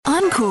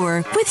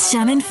Encore with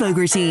Shannon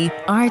Fogarty.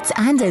 Arts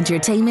and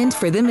entertainment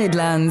for the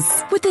Midlands.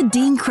 With the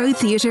Dean Crowe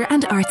Theatre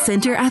and Arts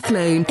Centre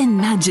Athlone.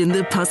 Imagine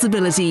the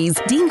possibilities.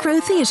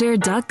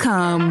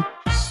 DeanCroweTheatre.com.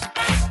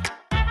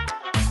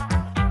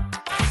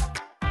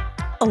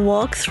 A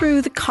walk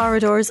through the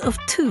corridors of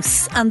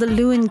Tous and the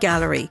Luan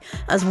Gallery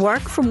as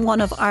work from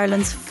one of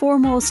Ireland's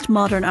foremost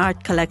modern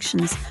art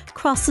collections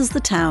crosses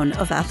the town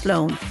of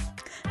Athlone.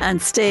 And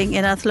staying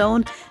in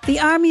Athlone, the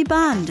Army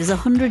Band is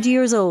 100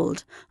 years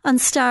old and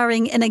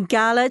starring in a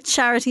gala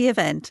charity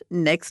event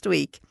next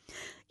week.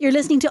 You're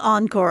listening to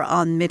Encore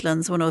on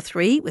Midlands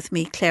 103 with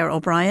me, Claire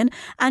O'Brien,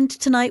 and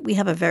tonight we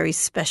have a very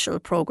special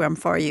programme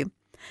for you.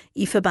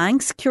 Aoife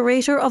Banks,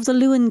 curator of the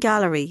Luan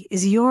Gallery,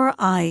 is your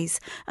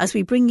eyes as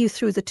we bring you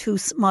through the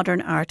Tous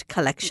modern art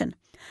collection.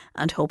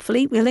 And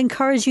hopefully we'll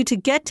encourage you to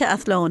get to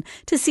Athlone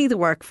to see the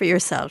work for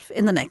yourself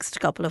in the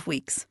next couple of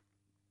weeks.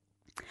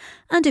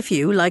 And if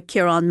you, like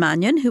Ciarán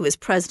Mannion, who is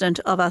president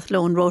of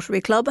Athlone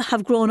Rotary Club,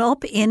 have grown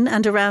up in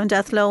and around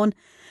Athlone,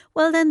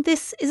 well then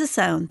this is a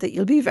sound that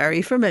you'll be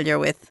very familiar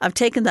with. I've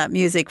taken that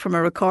music from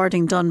a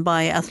recording done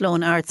by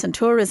Athlone Arts and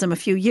Tourism a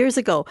few years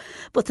ago,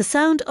 but the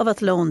sound of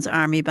Athlone's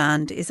Army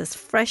Band is as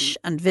fresh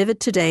and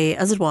vivid today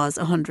as it was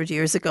 100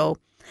 years ago.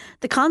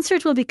 The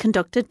concert will be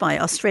conducted by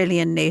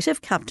Australian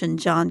native Captain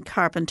John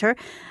Carpenter,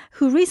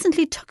 who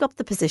recently took up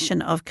the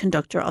position of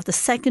conductor of the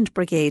 2nd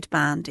Brigade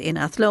Band in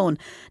Athlone.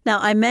 Now,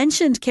 I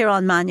mentioned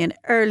Ciarán Mannion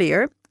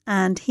earlier,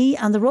 and he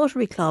and the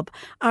Rotary Club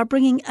are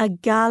bringing a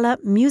gala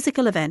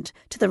musical event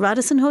to the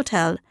Radisson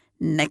Hotel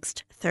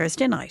next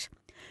Thursday night.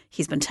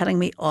 He's been telling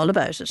me all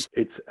about it.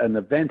 It's an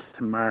event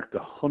to mark the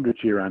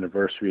 100-year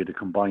anniversary of the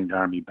combined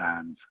Army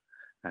Bands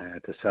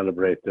to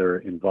celebrate their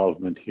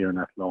involvement here in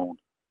Athlone.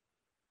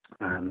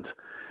 And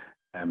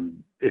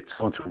it's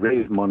going to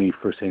raise money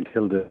for St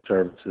Hilda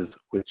Services,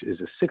 which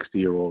is a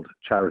 60-year-old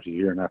charity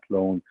here in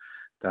Athlone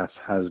that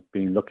has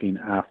been looking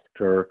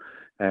after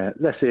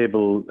less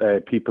able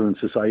people in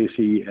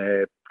society,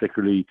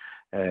 particularly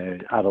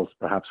adults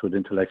perhaps with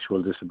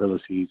intellectual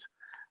disabilities.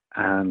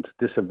 And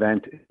this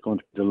event is going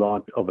to be the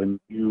launch of a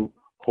new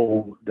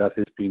home that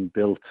is being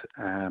built.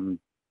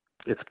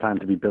 It's planned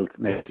to be built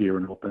next year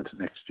and open to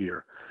next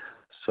year.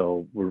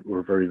 So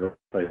we're very, very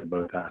excited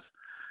about that.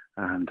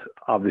 And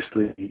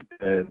obviously,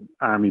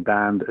 Army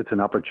Band, it's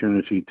an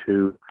opportunity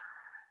to,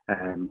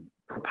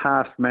 for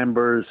past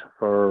members,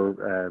 for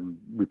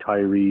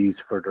retirees,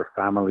 for their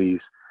families,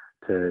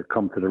 to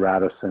come to the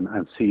Radisson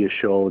and see a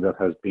show that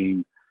has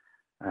been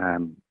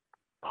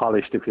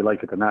polished, if you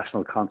like, at the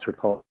National Concert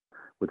Hall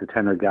with the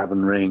tenor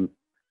Gavin Ring.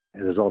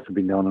 It has also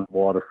been done in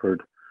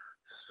Waterford.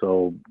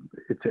 So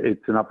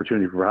it's an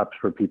opportunity perhaps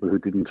for people who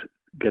didn't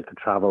get to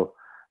travel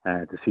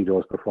to see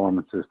those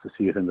performances, to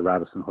see it in the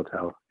Radisson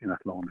Hotel in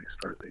Athlone next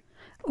Thursday.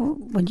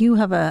 When you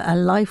have a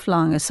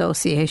lifelong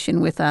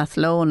association with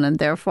Athlone and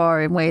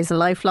therefore in ways a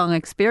lifelong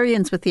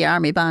experience with the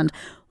Army Band,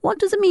 what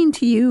does it mean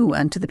to you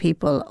and to the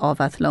people of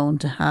Athlone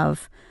to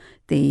have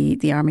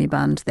the Army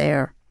Band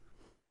there?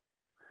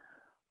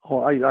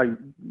 Oh,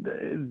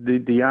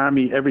 the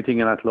Army, everything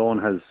in Athlone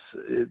has,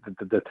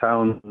 the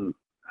town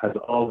has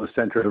always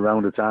centred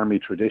around its Army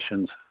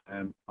traditions.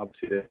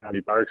 Obviously the Army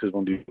Barracks is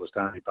one of the oldest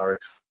Army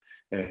Barracks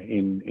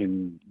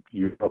in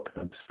Europe,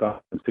 and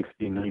stopped in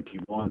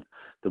 1691,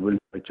 the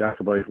Williamite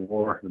Jacobite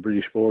War, the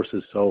British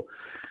forces. So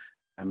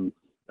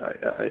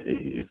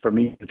for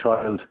me, the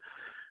child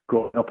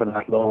growing up in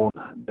Athlone,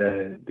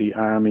 the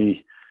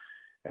Army,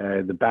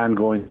 the band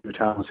going to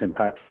town St.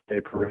 Patrick's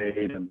Day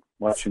parade and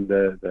watching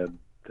the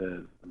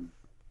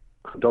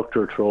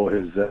conductor throw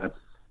his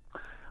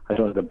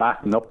the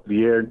baton up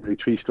the air, the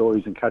 3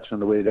 stories, and catching on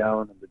the way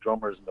down, and the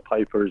drummers and the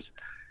pipers.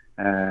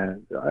 I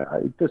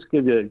just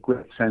give you a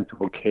great sense of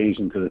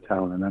occasion to the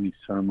town, and any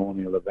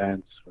ceremonial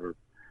events, or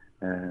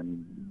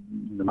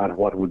no matter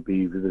what it would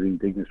be, visiting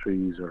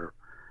dignitaries or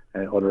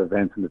other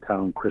events in the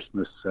town,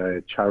 Christmas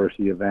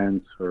charity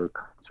events or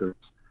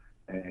concerts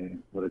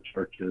with the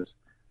churches.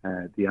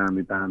 The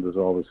Army Band was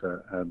always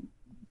a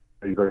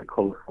very, very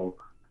colourful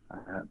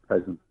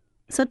presence.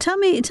 So tell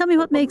me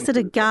what makes it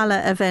a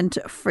gala event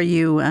for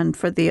you and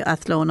for the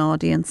Athlone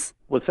audience?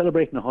 Well,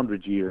 celebrating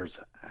 100 years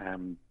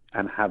and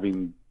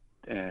having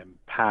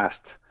past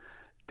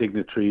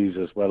dignitaries,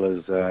 as well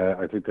as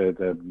I think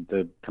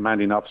the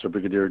commanding officer,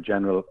 Brigadier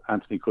General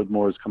Anthony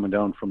Cudmore, is coming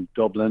down from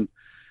Dublin.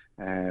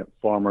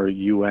 Former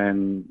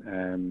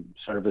UN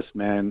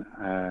servicemen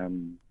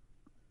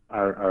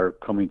are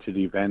coming to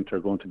the event, are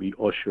going to be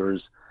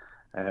ushers.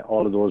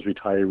 All of those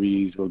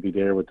retirees will be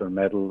there with their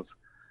medals.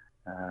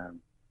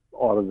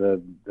 All of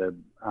the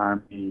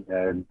Army,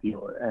 the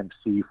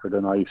MC for the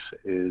night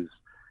is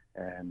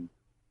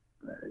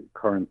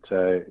current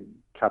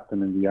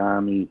captain in the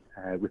Army,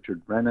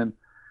 Richard Brennan,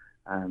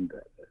 and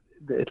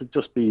it'll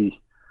just be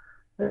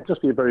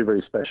a very,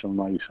 very special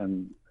night.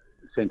 And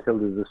St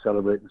Hilda's is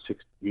celebrating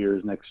 60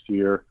 years next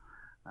year,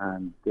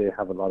 and they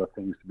have a lot of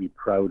things to be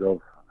proud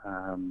of.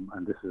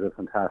 And this is a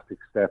fantastic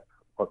step.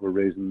 What we're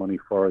raising money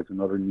for is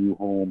another new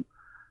home,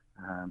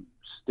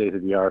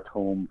 state-of-the-art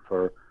home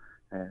for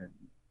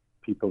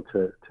people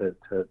to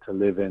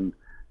live in,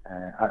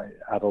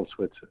 adults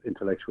with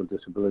intellectual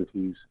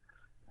disabilities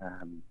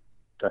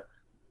that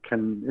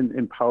can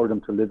empower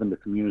them to live in the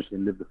community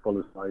and live the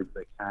fullest lives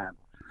they can.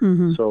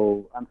 Mm-hmm.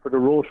 So, and for the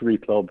Rotary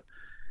Club,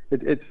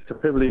 it's a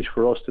privilege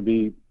for us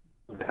to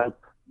help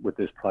with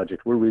this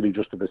project. We're really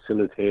just the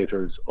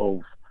facilitators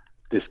of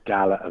this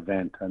gala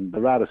event, and the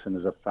Radisson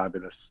is a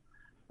fabulous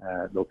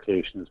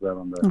location as well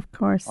on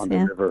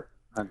the river.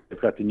 And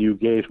they've got the new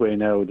gateway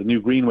now, the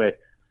new greenway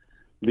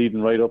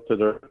leading right up to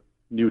their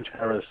new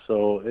terrace.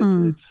 So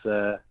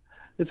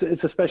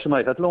it's a special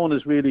night. Athlone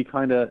is really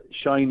kind of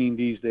shining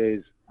these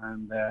days,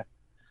 and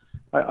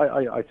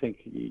I think,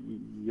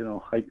 you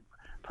know, I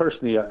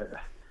personally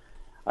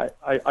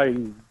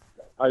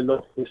I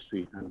love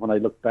history, and when I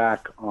look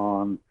back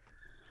on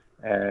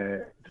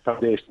the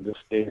foundation of the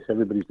state,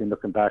 everybody's been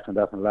looking back on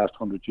that in the last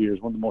 100 years.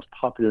 One of the most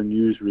popular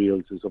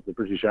newsreels is of the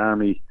British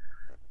Army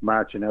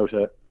marching out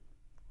of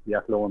the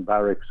Athlone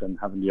barracks and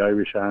having the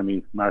Irish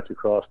Army march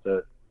across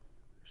the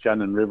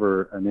Shannon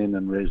River and in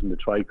and raising the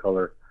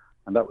tricolour,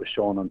 and that was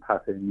shown on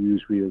Pathé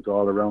newsreels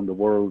all around the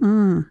world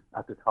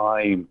at the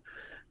time.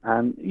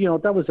 And you know,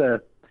 that was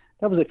a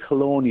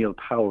colonial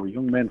power.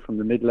 Young men from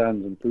the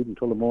Midlands, including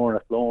Tullamore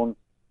and Athlone,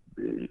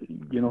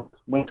 you know,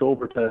 went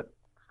over to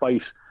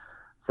fight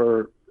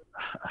for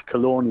a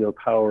colonial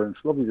power. And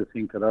it's lovely to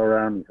think that our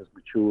army has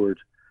matured,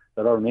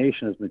 that our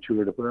nation has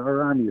matured, but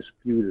our army is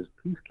viewed as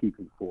a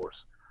peacekeeping force,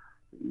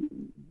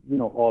 you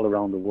know, all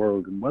around the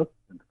world and welcomed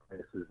into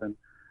places. And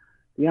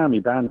the army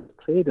band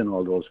played in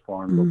all those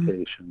foreign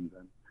locations,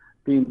 and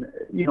being,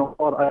 you know,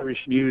 brought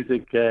Irish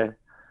music to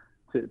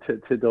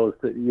those,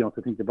 you know,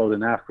 to think about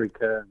in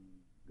Africa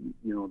and,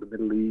 you know, the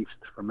Middle East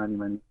for many,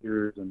 many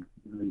years, and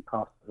you know, in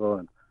Kosovo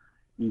and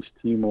East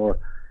Timor.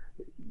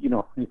 You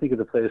know, when you think of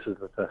the places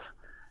that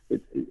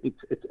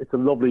it's a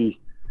lovely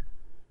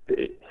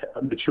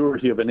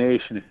maturity of a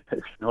nation, if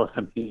you know what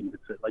I mean.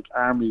 It's like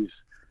armies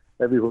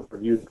everywhere are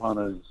viewed upon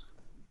as,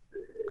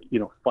 you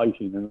know,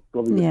 fighting, and it's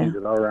lovely to think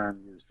that our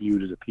army is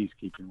viewed as a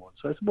peacekeeping one.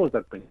 So I suppose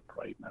that brings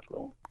pride in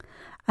Athlone.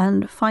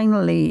 And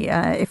finally,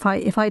 if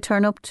I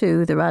turn up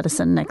to the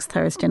Radisson next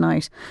Thursday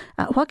night,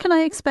 what can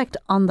I expect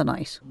on the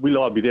night? We'll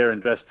all be there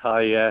in dress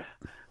tie.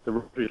 The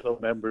Rotary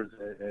Club members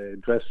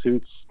dress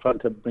suits, trying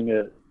to bring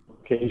a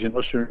occasion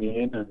ushering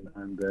in,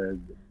 and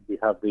we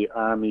have the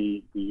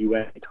Army, the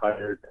UN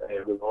retired,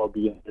 will all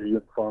be in their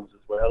uniforms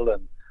as well,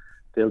 and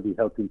they'll be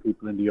helping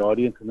people in the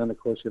audience. And then, of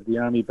course, you have the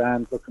Army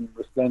band looking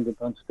resplendent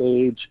on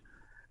stage,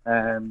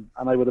 and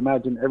I would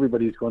imagine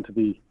everybody's going to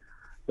be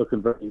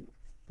looking very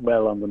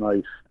well on the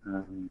night,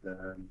 and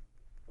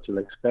what you'll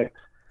expect.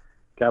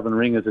 Gavin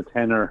Ring as a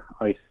tenor,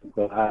 I think,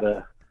 will add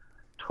a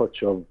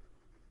touch of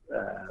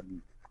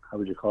how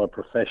would you call it,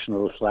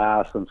 professional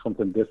class and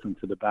something different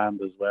to the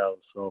band as well.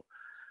 So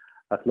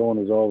Athlone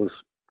has always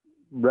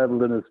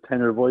revelled in his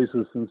tenor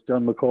voices since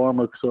John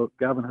McCormack, so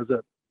Gavin has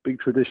a big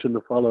tradition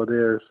to follow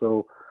there.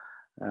 So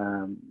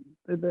I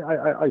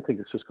think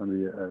it's just going to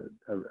be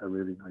a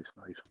really nice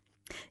night.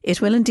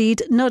 It will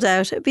indeed, no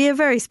doubt, be a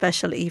very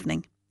special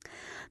evening.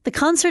 The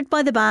concert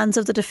by the bands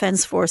of the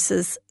Defence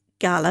Forces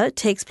Gala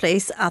takes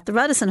place at the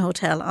Radisson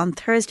Hotel on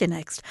Thursday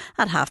next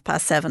at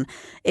 7:30.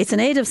 It's in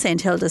aid of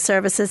St Hilda's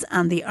Services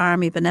and the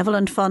Army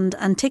Benevolent Fund,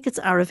 and tickets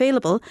are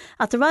available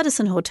at the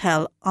Radisson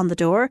Hotel on the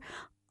door,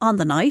 on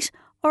the night,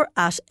 or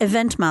at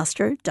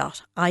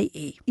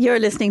eventmaster.ie. You're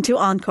listening to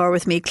Encore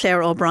with me,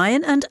 Claire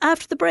O'Brien, and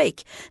after the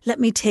break, let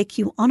me take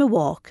you on a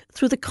walk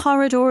through the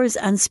corridors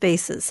and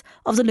spaces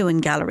of the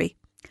Luan Gallery.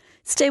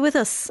 Stay with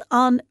us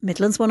on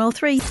Midlands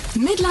 103.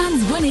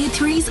 Midlands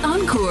 103's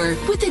Encore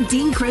with the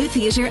Dean Crow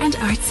Theatre and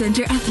Arts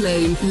Centre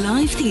Athlone.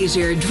 Live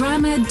theatre,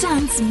 drama,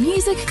 dance,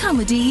 music,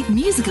 comedy,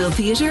 musical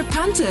theatre,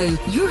 panto.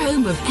 Your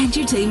home of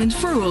entertainment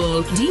for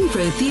all.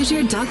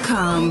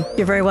 DeanCrowTheatre.com.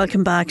 You're very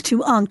welcome back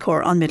to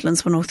Encore on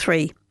Midlands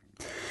 103.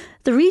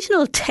 The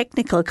Regional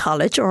Technical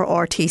College, or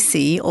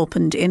RTC,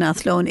 opened in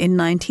Athlone in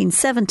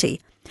 1970.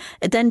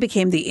 It then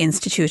became the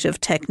Institute of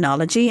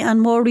Technology,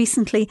 and more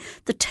recently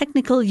the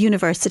Technical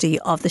University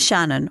of the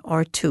Shannon,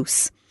 or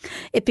TUS.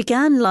 It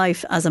began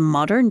life as a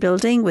modern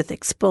building with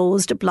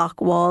exposed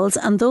block walls,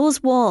 and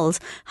those walls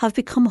have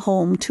become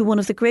home to one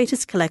of the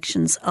greatest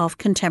collections of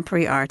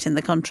contemporary art in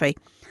the country.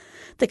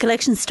 The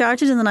collection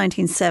started in the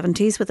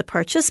 1970s with a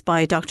purchase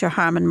by Dr.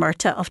 Harman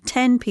Murta of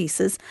 10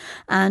 pieces,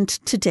 and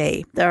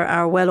today there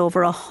are well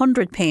over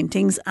 100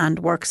 paintings and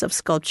works of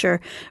sculpture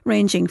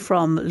ranging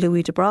from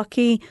Louis de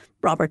Brockie,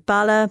 Robert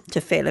Balla to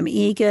Phelim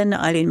Egan,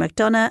 Eileen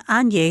McDonough,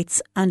 Anne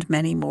Yates and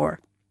many more.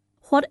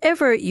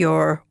 Whatever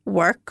your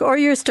work or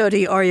your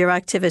study or your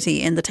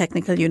activity in the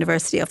Technical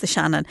University of the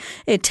Shannon,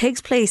 it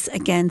takes place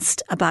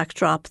against a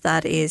backdrop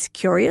that is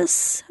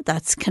curious,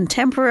 that's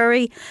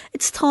contemporary,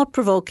 it's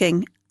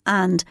thought-provoking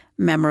and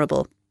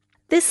memorable.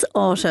 This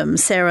autumn,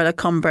 Sarah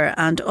Lacumber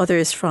and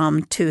others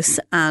from TUS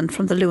and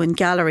from the Luan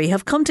Gallery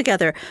have come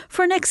together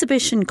for an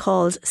exhibition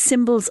called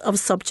Symbols of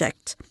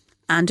Subject,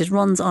 and it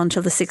runs on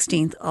till the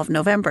 16th of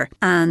November.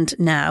 And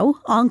now,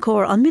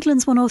 Encore on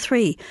Midlands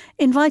 103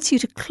 invites you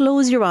to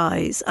close your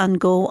eyes and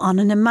go on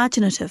an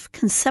imaginative,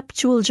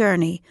 conceptual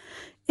journey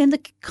in the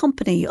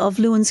company of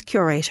Luan's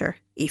curator,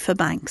 Aoife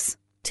Banks.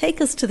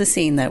 Take us to the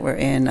scene that we're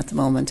in at the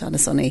moment on a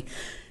sunny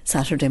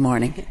Saturday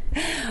morning.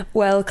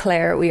 Well,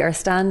 Claire, we are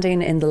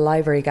standing in the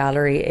library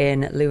gallery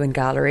in Luan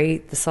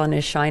Gallery. The sun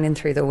is shining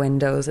through the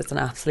windows. It's an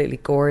absolutely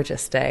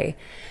gorgeous day.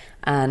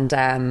 And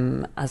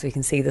as we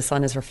can see, the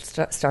sun is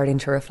starting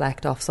to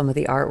reflect off some of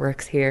the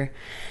artworks here.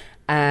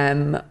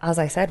 As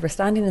I said, we're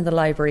standing in the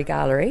library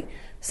gallery,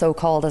 so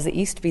called as it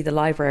used to be the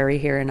library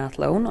here in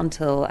Athlone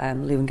until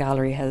Luan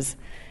Gallery has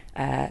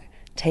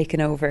taken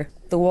over.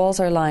 The walls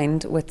are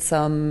lined with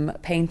some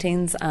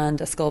paintings and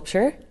a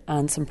sculpture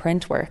and some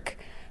print work.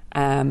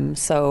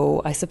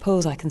 So I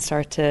suppose I can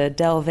start to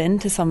delve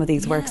into some of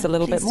these works a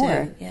little bit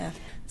more. Yeah.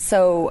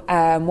 So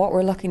what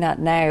we're looking at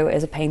now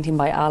is a painting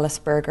by Alice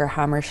Berger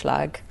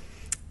Hammerschlag.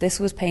 This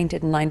was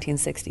painted in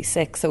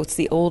 1966, so it's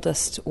the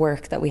oldest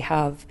work that we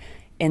have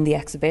in the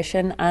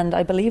exhibition, and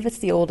I believe it's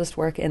the oldest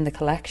work in the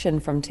collection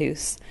from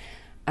Tus.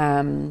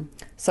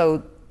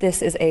 So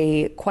this is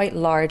a quite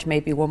large,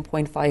 maybe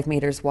 1.5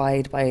 metres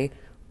wide by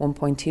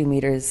 1.2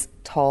 metres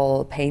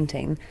tall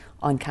painting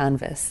on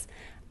canvas,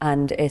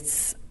 and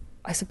it's,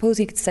 I suppose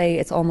you could say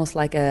it's almost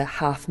like a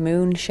half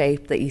moon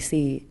shape that you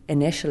see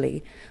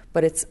initially,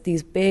 but it's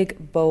these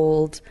big,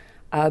 bold,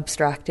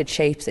 abstracted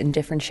shapes in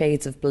different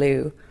shades of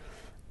blue.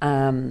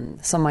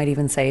 Some might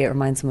even say it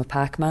reminds them of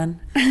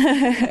Pac-Man.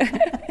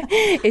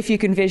 If you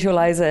can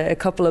visualise a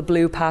couple of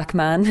blue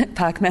Pac-Men.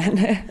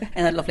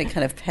 And that lovely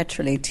kind of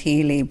petrol-y,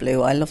 tealy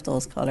blue. I love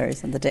those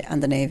colours, and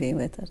the navy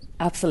with it.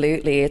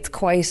 Absolutely. It's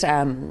quite,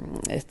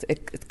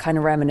 it's kind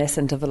of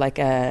reminiscent of like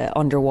a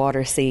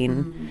underwater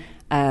scene.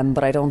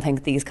 But I don't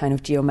think these kind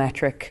of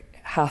geometric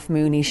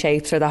half-moony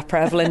shapes are that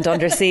prevalent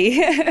undersea.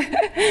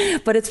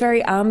 But it's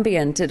very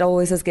ambient. It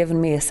always has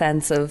given me a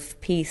sense of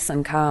peace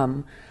and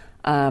calm.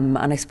 And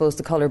I suppose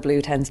the colour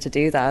blue tends to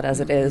do that as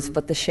it is.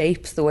 But the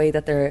shapes, the way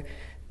that they're,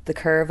 the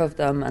curve of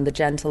them and the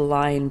gentle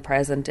line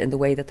present in the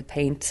way that the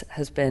paint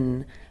has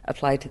been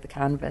applied to the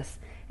canvas,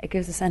 it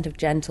gives a sense of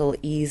gentle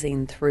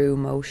easing through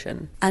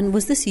motion. And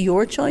was this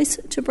your choice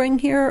to bring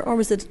here, or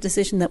was it a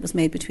decision that was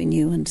made between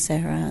you and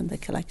Ciarán and the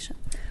collection?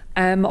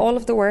 All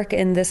of the work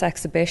in this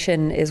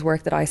exhibition is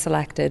work that I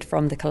selected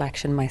from the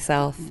collection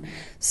myself.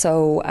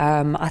 So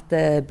at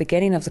the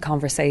beginning of the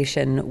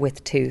conversation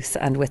with Tus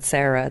and with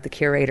Sarah, the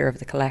curator of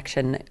the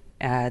collection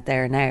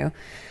there now,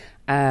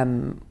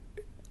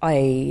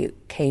 I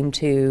came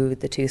to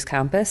the Tus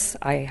campus.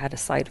 I had a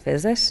site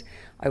visit.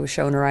 I was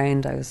shown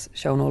around. I was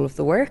shown all of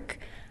the work.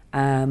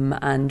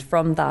 And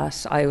from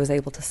that, I was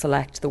able to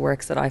select the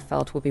works that I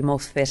felt would be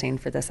most fitting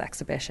for this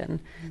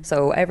exhibition.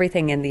 So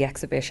everything in the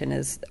exhibition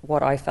is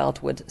what I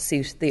felt would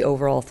suit the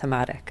overall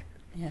thematic.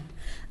 Yeah.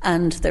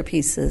 And they're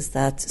pieces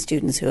that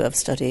students who have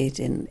studied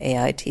in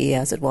AIT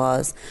as it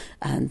was,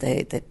 and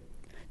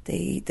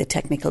the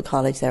technical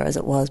college there as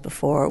it was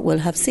before, will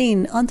have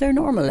seen on their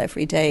normal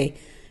everyday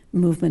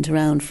movement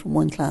around from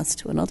one class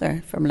to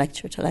another, from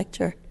lecture to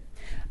lecture.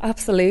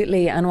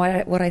 Absolutely, and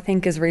what I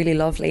think is really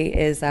lovely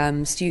is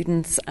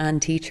students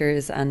and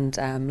teachers and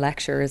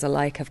lecturers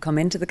alike have come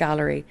into the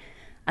gallery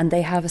and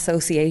they have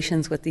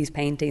associations with these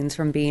paintings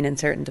from being in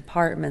certain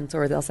departments,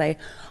 or they'll say,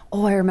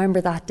 oh, I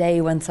remember that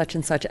day when such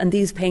and such, and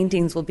these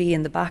paintings will be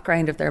in the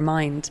background of their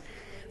mind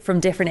from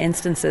different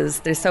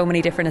instances. There's so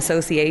many different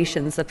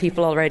associations that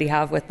people already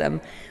have with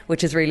them,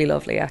 which is really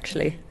lovely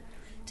actually.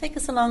 Take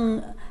us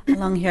along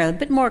here. A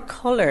bit more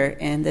colour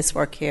in this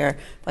work here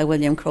by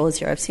William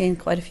Crozier. I've seen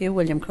quite a few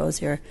William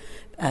Crozier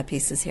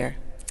pieces here.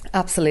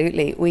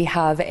 Absolutely. We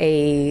have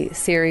a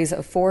series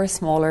of 4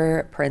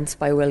 smaller prints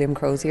by William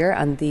Crozier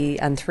and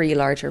 3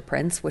 larger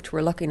prints, which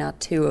we're looking at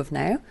 2 of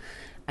now.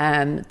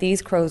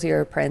 These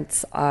Crozier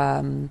prints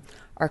are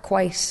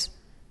quite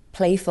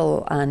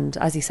playful and,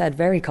 as you said,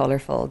 very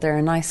colourful. They're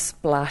a nice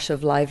splash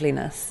of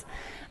liveliness.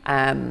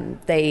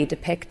 They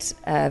depict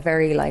a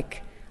very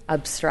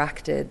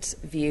abstracted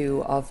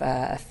view of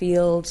a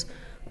field,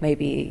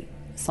 maybe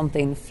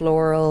something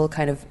floral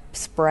kind of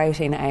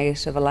sprouting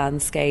out of a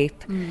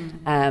landscape.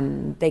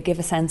 They give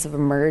a sense of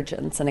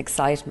emergence and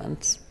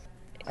excitement.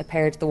 I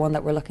paired the one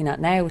that we're looking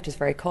at now, which is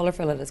very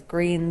colourful. It has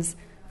greens,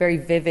 very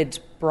vivid,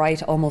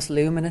 bright, almost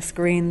luminous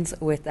greens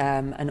with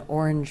an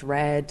orange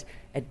red,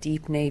 a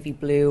deep navy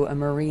blue, a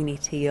marini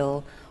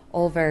teal,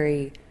 all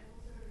very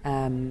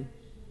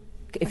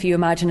if you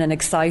imagine an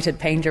excited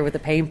painter with a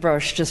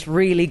paintbrush just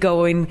really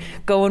going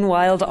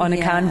wild on a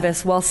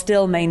canvas while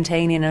still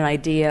maintaining an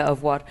idea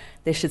of what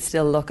this should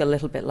still look a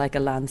little bit like a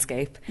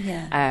landscape.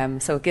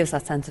 So it gives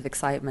that sense of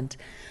excitement.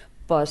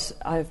 But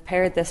I've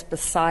paired this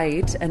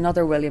beside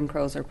another William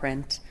Crozier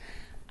print,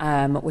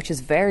 which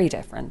is very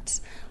different.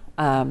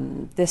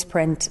 This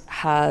print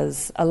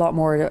has a lot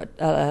more,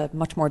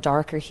 much more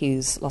darker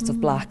hues, lots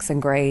of blacks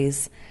and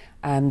greys.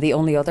 The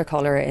only other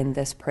colour in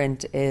this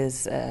print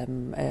is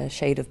a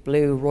shade of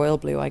blue, royal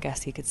blue, I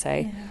guess you could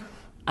say.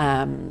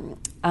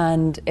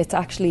 And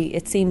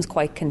it seems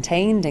quite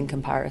contained in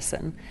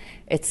comparison.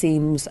 It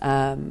seems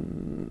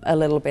a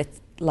little bit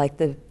like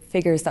the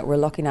figures that we're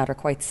looking at are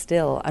quite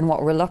still. And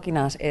what we're looking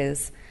at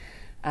is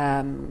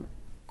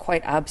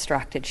quite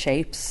abstracted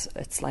shapes.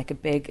 It's like a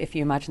big, if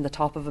you imagine the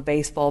top of a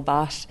baseball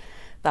bat,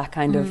 that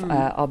kind of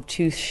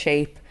obtuse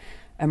shape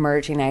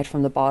emerging out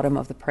from the bottom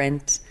of the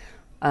print.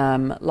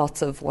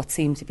 Lots of what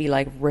seem to be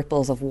like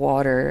ripples of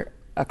water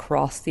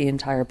across the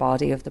entire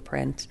body of the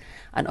print,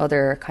 and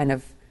other kind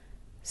of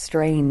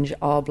strange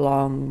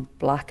oblong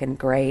black and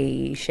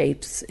grey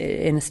shapes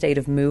in a state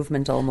of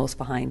movement almost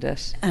behind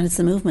it. And it's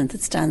the movement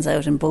that stands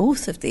out in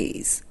both of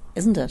these,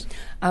 isn't it?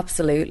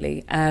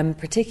 Absolutely.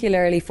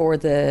 Particularly for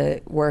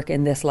the work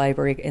in this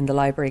library, in the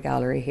library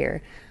gallery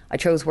here, I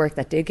chose work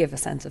that did give a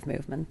sense of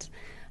movement,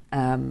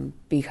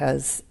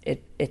 because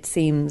it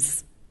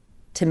seems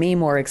to me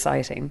more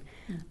exciting,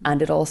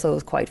 and it also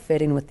is quite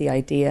fitting with the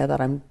idea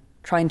that I'm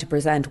trying to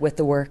present with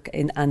the work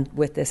and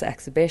with this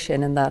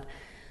exhibition, and that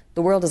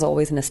the world is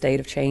always in a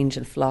state of change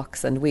and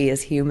flux, and we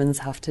as humans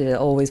have to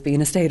always be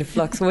in a state of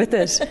flux with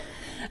it.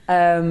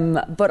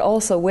 But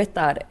also with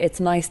that, it's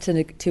nice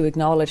to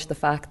acknowledge the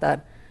fact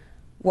that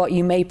what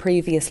you may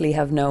previously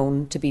have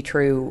known to be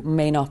true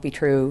may not be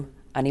true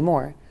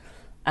anymore.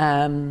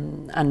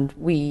 And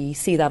we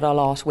see that a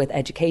lot with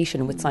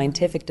education, with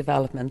scientific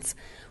developments,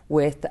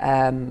 with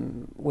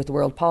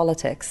world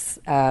politics.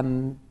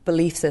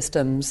 Belief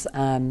systems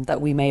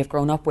that we may have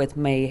grown up with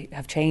may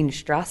have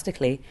changed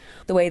drastically.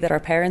 The way that our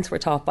parents were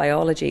taught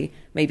biology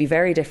may be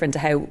very different to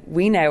how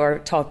we now are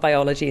taught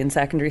biology in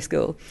secondary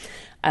school.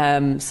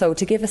 So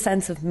to give a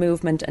sense of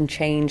movement and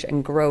change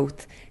and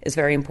growth is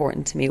very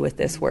important to me with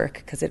this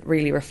work, because it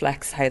really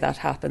reflects how that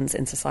happens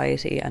in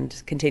society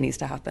and continues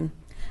to happen.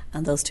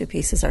 And those two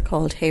pieces are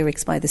called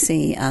Hayricks by the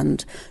Sea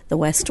and The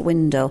West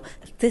Window.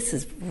 This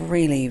is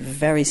really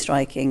very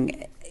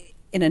striking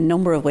in a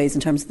number of ways, in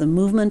terms of the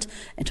movement,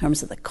 in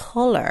terms of the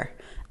colour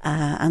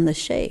and the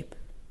shape.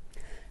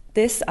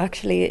 This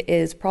actually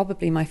is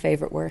probably my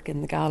favourite work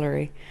in the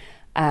gallery.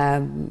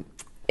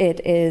 It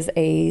is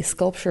a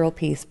sculptural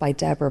piece by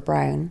Deborah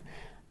Brown.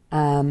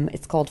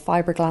 It's called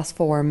Fiberglass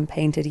Form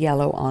Painted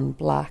Yellow on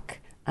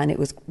Black, and it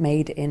was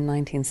made in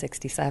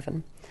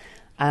 1967.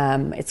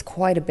 It's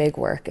quite a big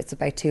work. It's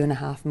about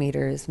 2.5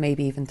 metres,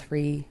 maybe even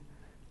 3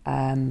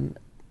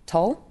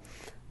 tall,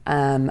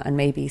 and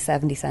maybe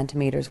 70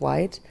 centimetres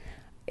wide.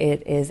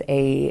 It is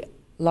a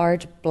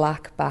large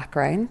black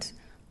background,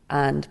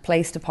 and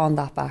placed upon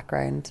that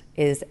background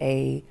is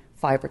a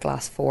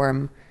fiberglass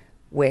form,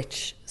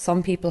 which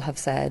some people have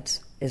said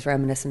is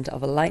reminiscent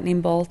of a lightning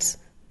bolt,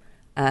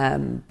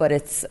 but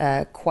it's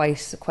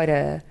quite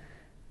a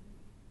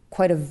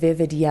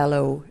vivid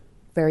yellow,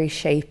 very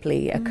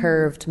shapely, a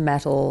curved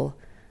metal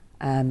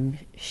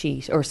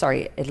sheet. Or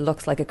sorry, it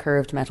looks like a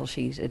curved metal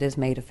sheet. It is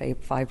made of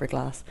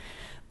fiberglass,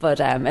 but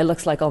it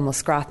looks like almost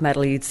scrap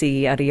metal you'd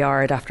see at a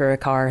yard after a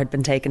car had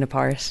been taken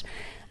apart.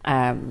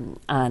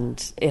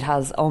 And it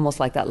has almost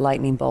like that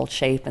lightning bolt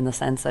shape, in the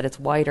sense that it's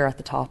wider at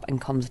the top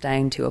and comes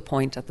down to a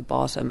point at the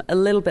bottom, a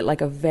little bit like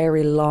a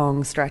very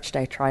long stretched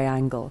out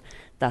triangle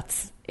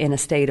that's in a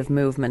state of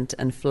movement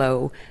and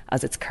flow.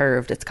 As it's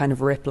curved, it's kind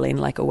of rippling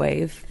like a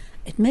wave.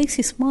 It makes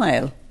you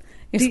smile.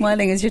 You're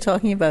smiling as you're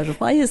talking about it.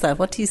 Why is that?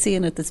 What do you see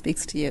in it that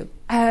speaks to you?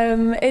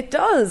 It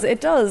does.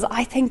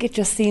 I think it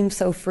just seems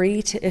so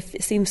free.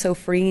 It seems so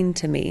freeing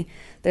to me.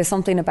 There's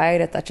something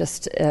about it that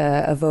just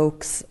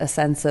evokes a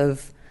sense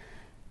of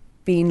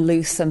being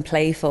loose and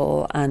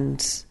playful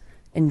and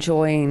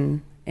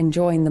enjoying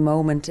the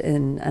moment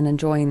and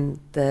enjoying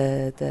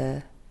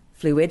the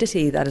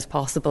fluidity that is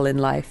possible in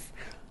life.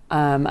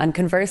 And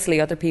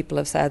conversely, other people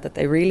have said that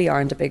they really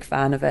aren't a big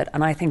fan of it,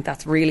 and I think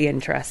that's really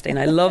interesting.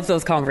 I love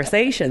those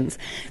conversations,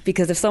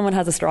 because if someone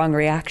has a strong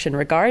reaction,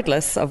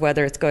 regardless of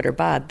whether it's good or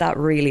bad, that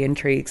really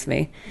intrigues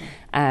me.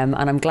 And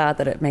I'm glad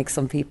that it makes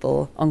some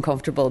people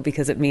uncomfortable,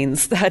 because it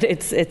means that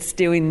it's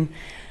doing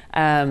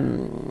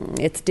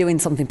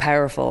something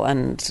powerful,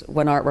 and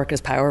when artwork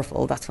is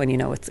powerful, that's when you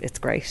know it's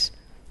great.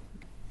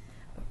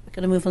 We're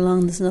going to move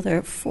along. There's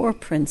another 4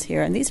 prints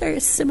here, and these are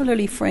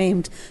similarly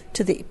framed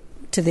to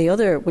the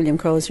other William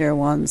Crozier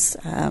ones.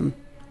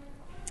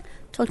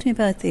 Talk to me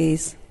about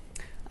these.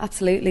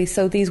 Absolutely.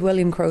 So these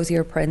William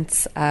Crozier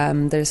prints,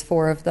 there's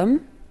 4 of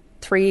them.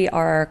 3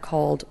 are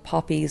called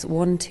Poppies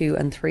 1, 2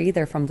 and 3.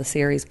 They're from the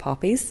series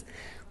Poppies.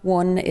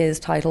 1 is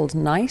titled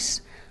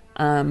Night,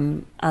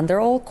 and they're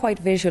all quite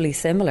visually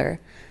similar.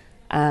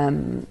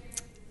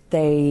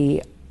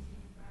 They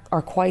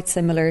are quite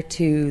similar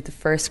to the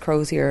first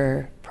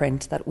Crozier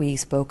print that we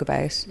spoke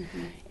about,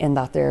 in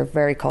that they're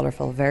very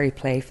colourful, very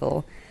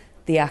playful.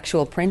 The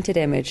actual printed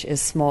image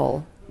is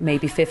small,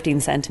 maybe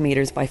 15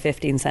 centimetres by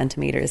 15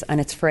 centimetres, and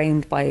it's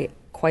framed by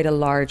quite a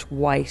large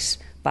white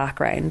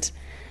background.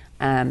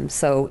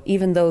 So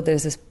even though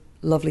there's this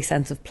lovely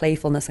sense of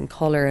playfulness and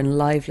colour and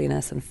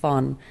liveliness and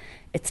fun,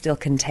 it's still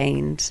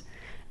contained,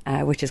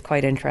 which is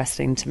quite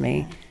interesting to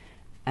me.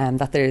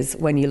 That there's,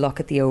 when you look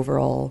at the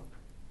overall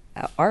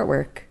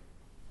artwork,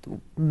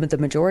 the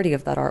majority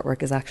of that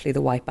artwork is actually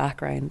the white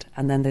background,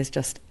 and then there's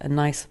just a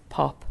nice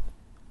pop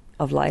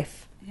of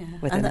life.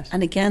 Yeah.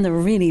 And again, there are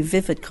really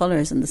vivid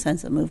colours in the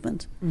sense of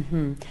movement.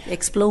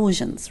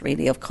 Explosions,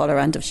 really, of colour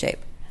and of shape.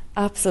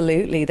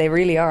 Absolutely, they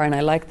really are, and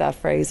I like that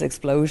phrase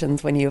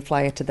 "explosions" when you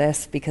apply it to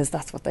this, because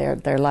that's what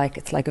they're like.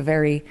 It's like a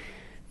very,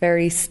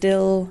 very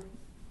still,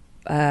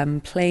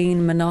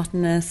 plain,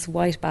 monotonous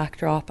white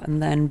backdrop,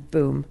 and then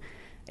boom,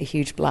 a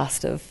huge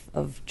blast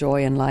of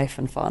joy and life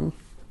and fun.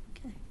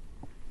 Okay.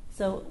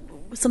 So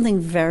something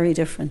very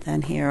different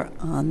then here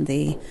on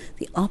the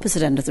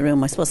opposite end of the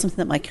room. I suppose something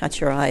that might catch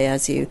your eye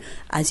as you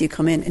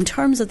come in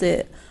terms of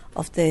the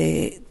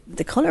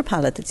colour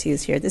palette that's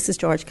used here. This is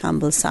George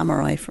Campbell's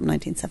Samurai from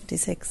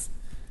 1976.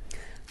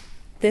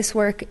 This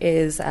work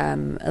is a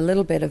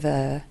little bit of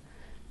a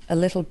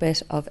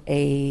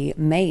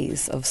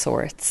maze of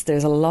sorts.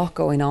 There's a lot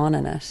going on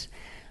in it.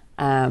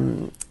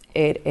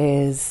 It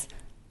is,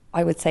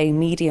 I would say,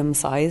 medium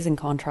size in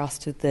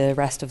contrast to the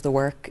rest of the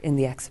work in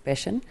the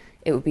exhibition.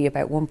 It would be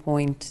about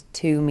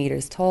 1.2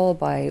 metres tall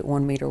by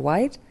 1 metre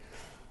wide.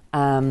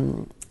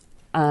 And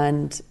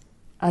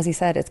as he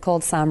said, it's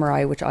called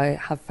Samurai, which I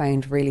have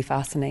found really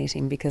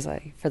fascinating because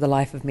I, for the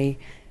life of me,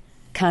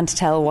 can't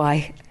tell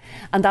why.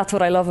 And that's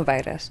what I love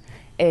about it.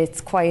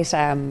 It's quite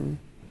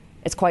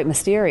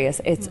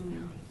mysterious. It's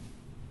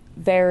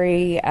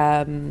very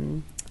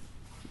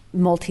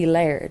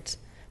multi-layered.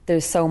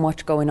 There's so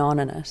much going on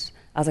in it.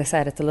 As I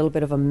said, it's a little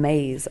bit of a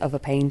maze of a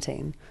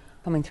painting.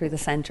 Coming through the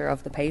centre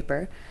of the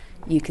paper,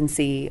 you can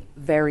see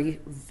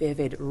very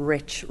vivid,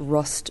 rich,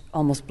 rust,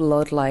 almost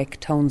blood-like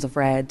tones of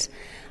red.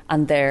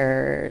 And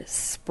they're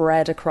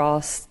spread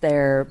across,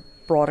 they're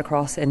brought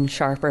across in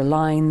sharper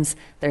lines,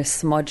 they're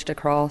smudged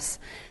across.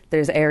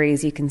 There's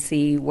areas you can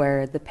see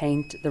where the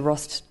paint, the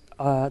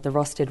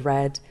rusted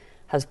red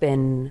has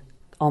been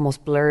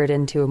almost blurred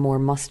into a more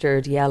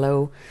mustard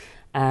yellow,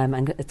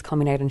 and it's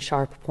coming out in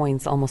sharp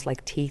points, almost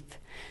like teeth.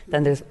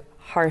 Then there's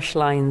harsh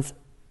lines,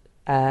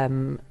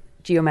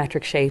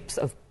 geometric shapes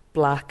of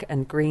black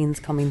and greens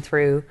coming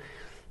through,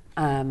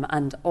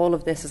 and all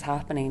of this is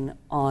happening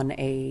on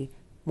a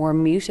more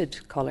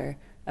muted colour,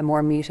 a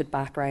more muted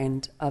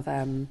background of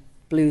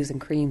blues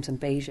and creams and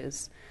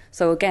beiges.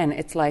 So again,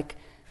 it's like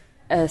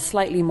a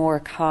slightly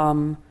more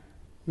calm,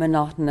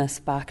 monotonous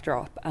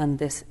backdrop and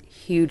this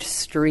huge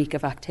streak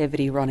of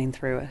activity running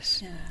through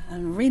it. Yeah,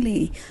 and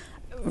really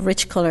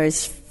rich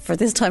colours for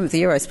this time of the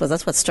year. I suppose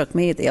that's what struck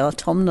me, the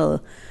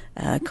autumnal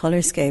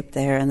colorscape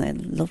there, and the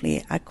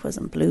lovely aquas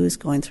and blues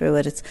going through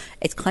it.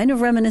 It's kind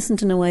of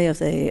reminiscent in a way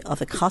of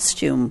a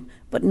costume,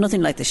 but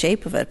nothing like the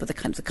shape of it, but the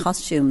kind of the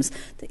costumes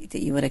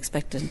that you would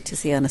expect to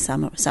see on a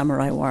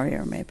samurai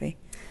warrior, maybe.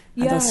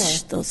 Yeah. And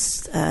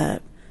those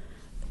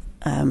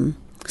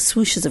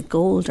swooshes of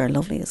gold are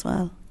lovely as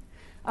well.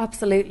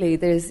 Absolutely.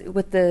 There's,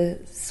 with the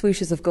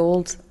swooshes of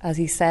gold, as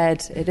he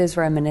said, it is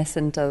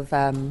reminiscent of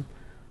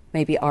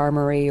maybe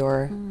armoury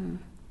or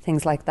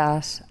things like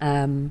that.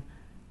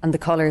 And the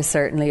colours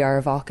certainly are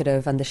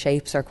evocative, and the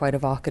shapes are quite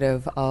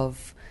evocative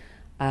of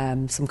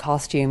some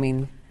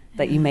costuming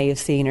that you may have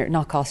seen, or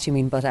not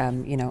costuming, but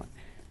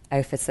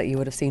outfits that you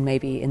would have seen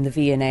maybe in the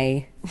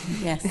V&A.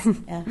 Yes,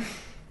 yeah.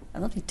 A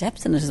lovely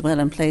depth in it as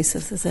well in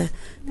places. There's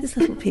this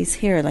little piece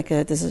here,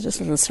 there's just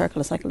a little circle.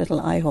 It's like a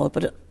little eye hole,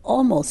 but it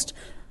almost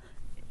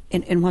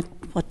in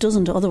what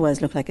doesn't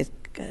otherwise look like a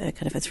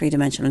kind of a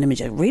three-dimensional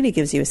image. It really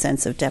gives you a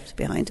sense of depth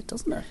behind it,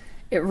 doesn't it?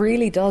 It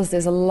really does.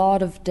 There's a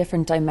lot of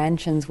different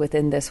dimensions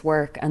within this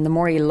work, and the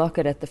more you look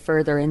at it, the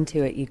further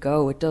into it you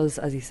go. It does,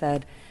 as you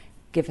said,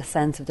 give a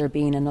sense of there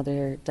being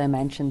another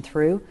dimension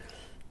through.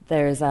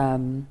 There's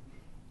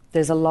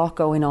a lot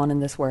going on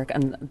in this work,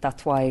 and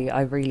that's why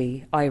I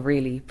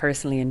really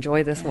personally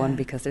enjoy this one,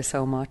 because there's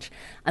so much.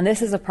 And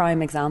this is a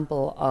prime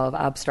example of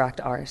abstract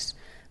art,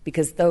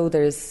 because though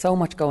there's so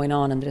much going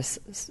on and there's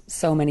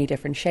so many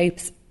different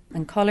shapes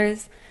and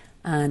colours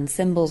and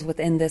symbols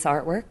within this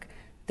artwork,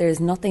 there's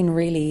nothing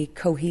really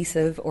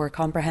cohesive or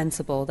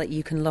comprehensible that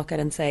you can look at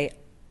and say,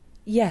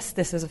 yes,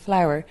 this is a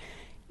flower,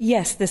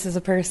 yes, this is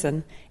a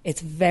person.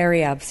 It's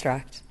very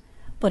abstract.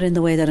 But in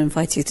the way that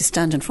invites you to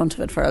stand in front of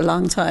it for a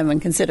long time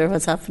and consider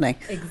what's happening.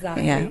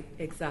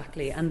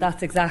 Exactly. And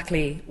that's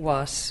exactly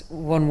what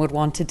one would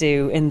want to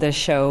do in this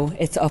show.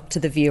 It's up to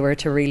the viewer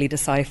to really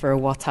decipher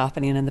what's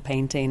happening in the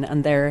painting,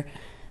 and their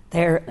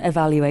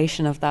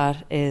evaluation of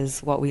that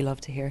is what we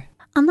love to hear.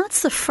 And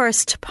that's the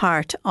first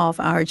part of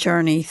our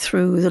journey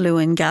through the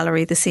Luan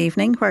Gallery this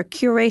evening, where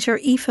curator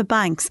Aoife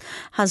Banks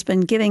has been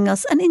giving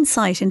us an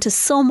insight into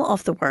some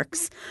of the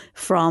works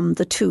from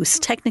the TUS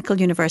Technical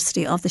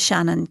University of the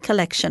Shannon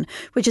collection,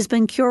 which has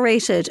been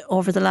curated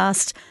over the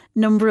last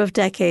number of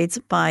decades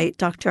by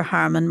Dr.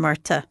 Harman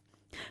Murtagh.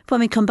 When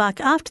we come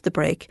back after the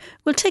break,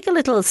 we'll take a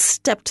little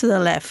step to the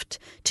left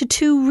to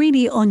two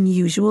really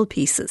unusual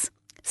pieces.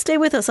 Stay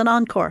with us on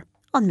Encore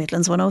on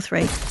Midlands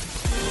 103.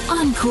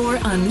 Encore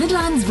on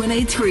Midlands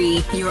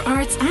 103. Your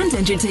arts and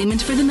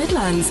entertainment for the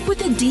Midlands with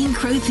the Dean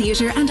Crowe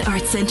Theatre and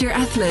Arts Centre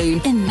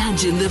Athlone.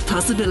 Imagine the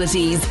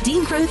possibilities.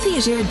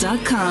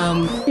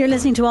 DeanCroweTheatre.com. You're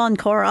listening to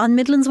Encore on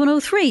Midlands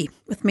 103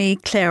 with me,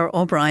 Claire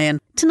O'Brien.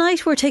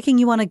 Tonight we're taking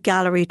you on a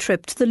gallery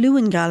trip to the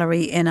Luan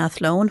Gallery in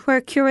Athlone, where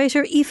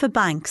curator Aoife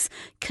Banks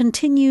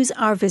continues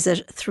our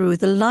visit through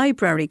the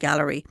Library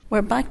Gallery.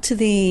 We're back to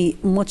the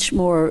much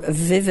more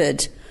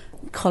vivid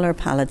colour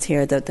palettes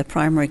here, the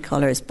primary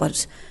colours,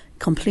 but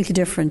completely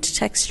different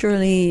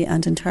texturally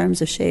and in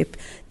terms of shape.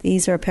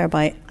 These are a pair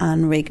by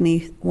Anne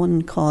Rigney,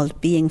 one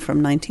called Being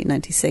from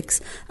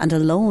 1996 and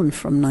Alone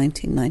from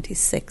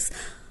 1996.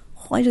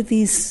 Why do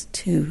these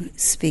two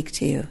speak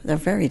to you? They're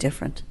very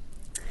different.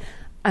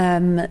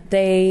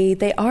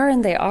 They are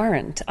and they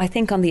aren't. I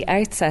think on the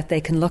outset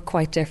they can look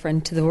quite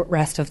different to the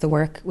rest of the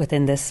work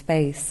within this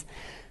space.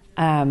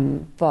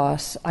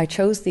 But I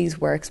chose these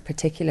works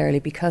particularly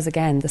because,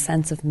 again, the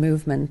sense of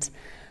movement,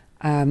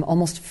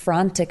 almost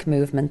frantic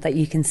movement that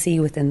you can see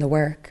within the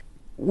work.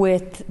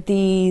 With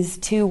these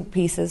two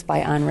pieces by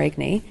Anne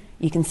Rigney,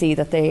 you can see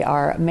that they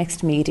are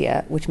mixed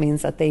media, which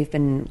means that they've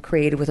been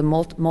created with a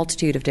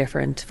multitude of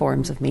different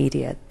forms of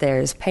media.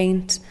 There's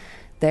paint,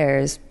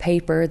 there's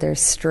paper, there's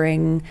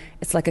string.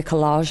 It's like a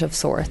collage of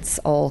sorts,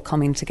 all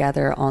coming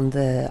together on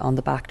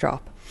the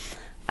backdrop.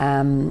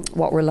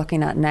 What we're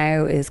looking at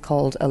now is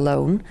called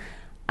Alone,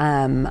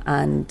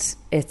 and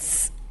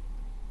it's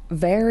a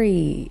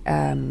very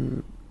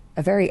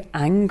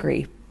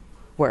angry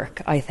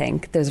work, I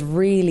think. There's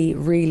really,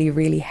 really,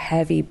 really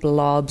heavy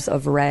blobs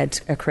of red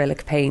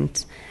acrylic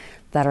paint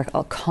that are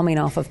all coming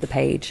off of the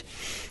page.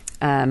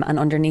 And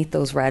underneath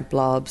those red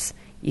blobs,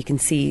 you can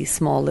see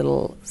small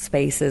little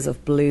spaces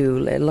of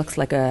blue. It looks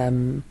like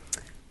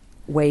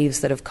waves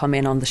that have come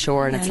in on the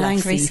shore, and it's like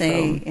sea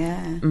foam.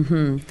 Yeah.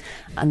 Mm-hmm.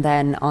 And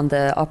then on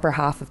the upper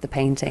half of the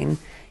painting,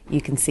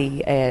 you can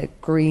see a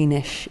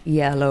greenish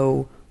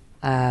yellow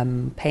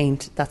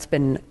paint that's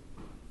been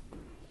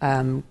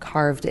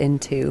carved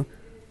into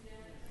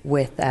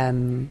with,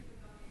 I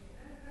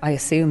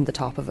assume, the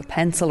top of a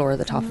pencil or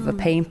the top of a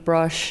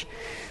paintbrush.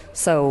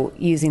 So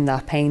using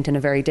that paint in a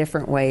very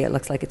different way, it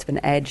looks like it's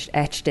been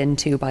etched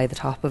into by the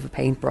top of a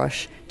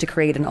paintbrush to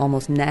create an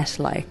almost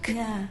net-like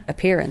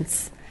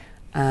appearance.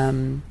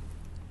 And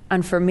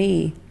for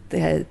me,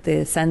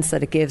 the sense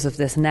that it gives of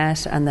this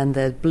net, and then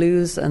the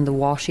blues and the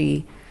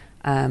washy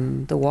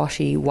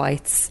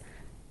whites,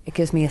 it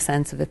gives me a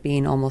sense of it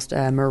being almost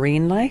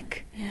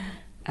marine-like. Yeah.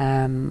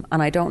 And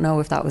I don't know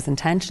if that was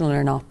intentional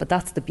or not, but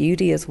that's the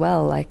beauty as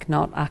well, like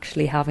not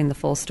actually having the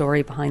full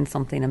story behind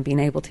something and being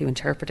able to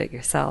interpret it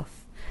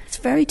yourself. It's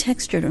very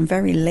textured and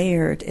very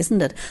layered,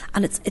 isn't it?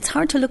 And it's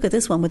hard to look at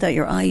this one without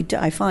your eye,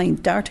 I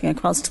find, darting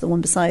across to the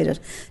one beside it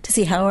to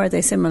see how are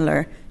they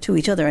similar to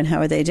each other and how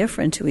are they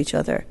different to each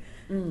other.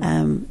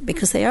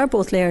 Because they are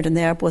both layered and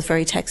they are both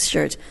very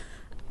textured,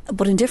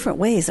 but in different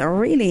ways. A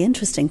really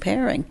interesting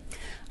pairing.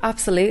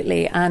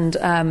 Absolutely. And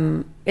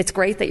it's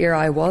great that your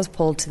eye was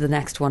pulled to the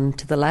next one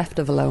to the left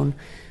of Alone,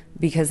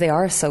 because they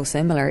are so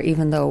similar,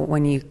 even though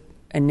when you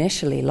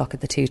initially look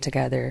at the two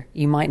together,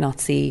 you might not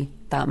see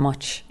that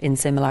much in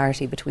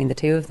similarity between the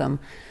two of them.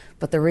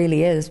 But there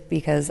really is,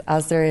 because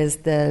as there is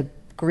the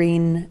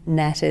green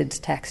netted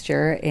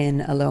texture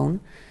in Alone,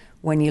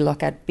 when you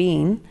look at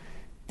Being,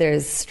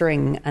 there's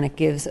string, and it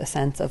gives a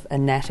sense of a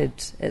netted,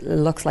 it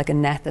looks like a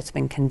net that's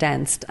been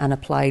condensed and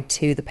applied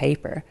to the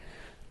paper.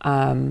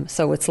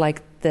 So it's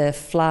like the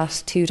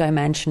flat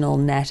two-dimensional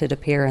netted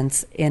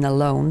appearance in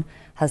Alone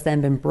has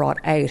then been brought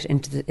out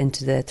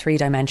into the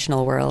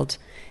three-dimensional world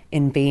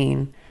in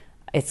Being.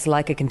 It's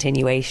like a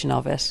continuation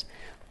of it.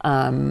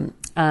 And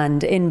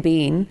in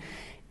Being,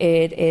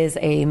 it is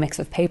a mix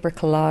of paper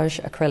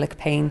collage, acrylic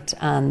paint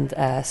and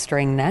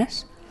string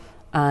net.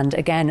 And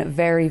again,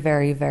 very,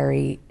 very,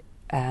 very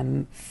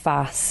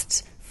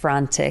fast,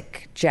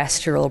 frantic,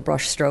 gestural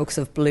brush strokes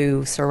of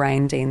blue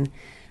surrounding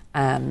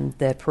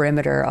the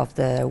perimeter of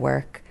the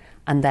work.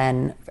 And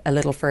then a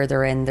little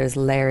further in, there's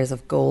layers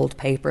of gold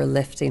paper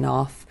lifting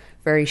off,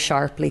 very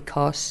sharply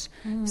cut,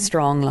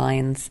 strong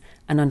lines.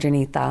 And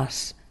underneath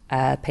that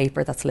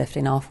paper that's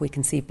lifting off, we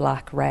can see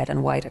black, red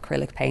and white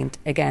acrylic paint.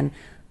 Again,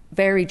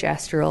 very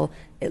gestural.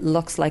 It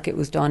looks like it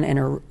was done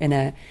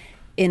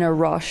in a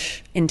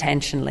rush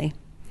intentionally.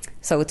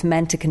 So it's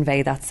meant to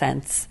convey that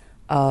sense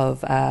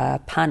of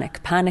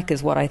panic. Panic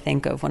is what I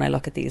think of when I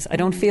look at these. I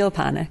don't feel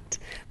panicked,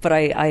 but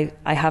I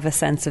have a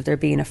sense of there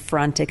being a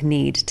frantic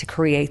need to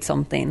create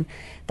something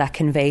that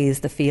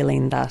conveys the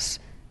feeling that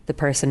the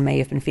person may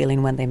have been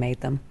feeling when they made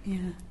them.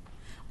 Yeah.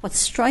 What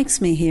strikes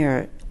me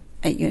here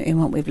in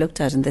what we've looked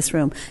at in this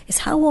room is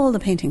how all the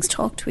paintings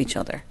talk to each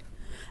other.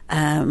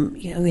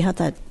 We had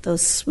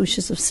those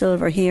swooshes of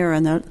silver here,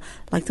 and they're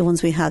like the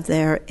ones we had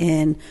there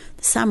in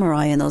the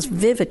Samurai, and those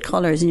vivid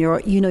colours. And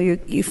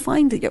you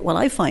find that,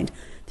 I find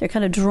they're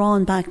kind of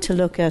drawn back to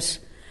look at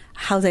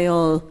how they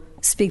all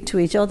speak to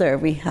each other.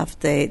 We have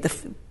the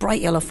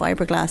bright yellow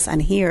fiberglass,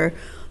 and here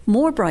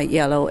more bright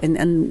yellow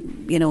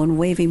in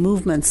wavy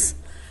movements.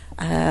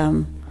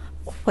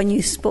 When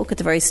you spoke at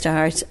the very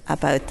start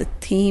about the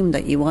theme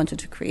that you wanted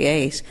to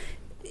create,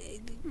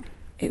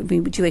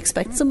 would you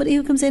expect somebody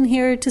who comes in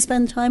here to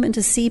spend time and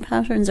to see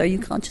patterns? Are you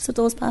conscious of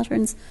those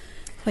patterns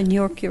when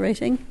you're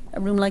curating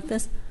a room like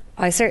this?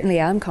 I certainly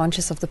am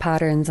conscious of the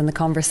patterns and the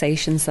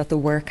conversations that the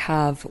work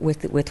have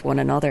with one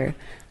another.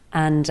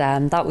 And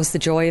that was the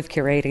joy of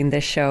curating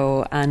this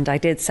show. And I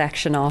did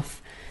section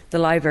off the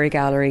library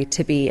gallery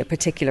to be a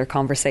particular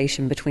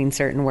conversation between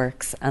certain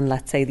works, and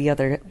let's say the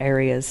other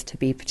areas to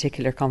be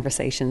particular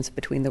conversations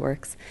between the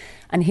works.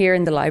 And here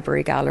in the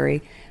library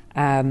gallery,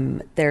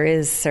 there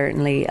is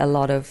certainly a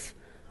lot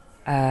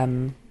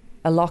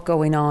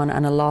going on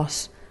and a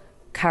lot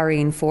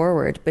carrying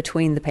forward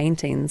between the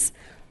paintings.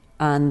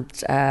 And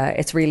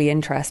it's really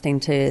interesting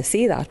to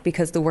see that,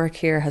 because the work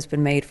here has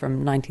been made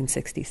from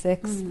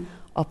 1966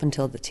 up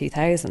until the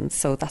 2000s.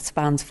 So that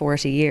spans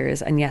 40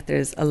 years, and yet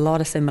there's a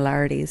lot of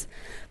similarities.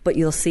 But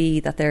you'll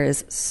see that there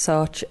is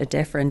such a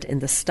difference in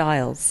the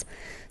styles.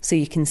 So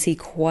you can see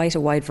quite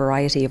a wide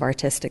variety of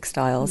artistic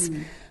styles.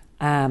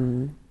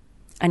 And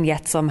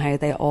yet somehow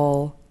they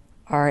all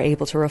are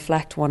able to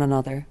reflect one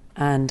another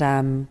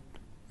and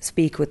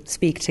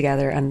speak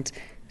together and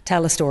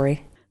tell a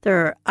story.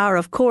 There are,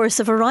 of course,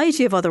 a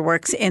variety of other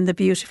works in the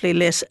beautifully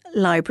lit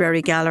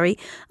library gallery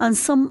and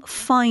some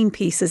fine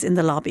pieces in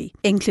the lobby,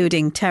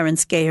 including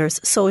Terence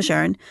Gayer's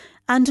Ciarán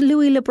and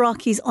Louis Le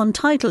Brocqui's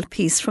untitled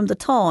piece from the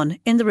Táin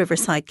in the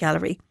Riverside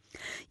Gallery.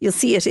 You'll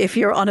see it if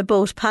you're on a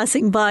boat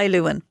passing by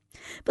Luan.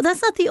 But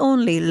that's not the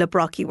only Le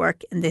Brocqui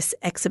work in this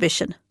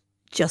exhibition,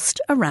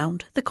 just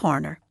around the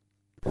corner.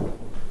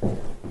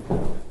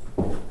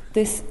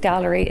 This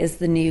gallery is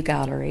the new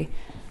gallery.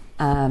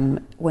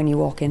 When you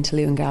walk into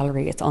Luan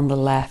Gallery, it's on the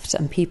left,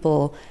 and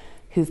people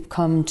who've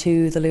come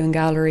to the Luan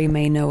Gallery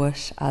may know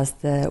it as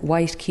the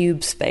white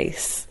cube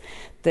space.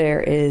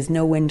 There is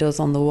no windows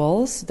on the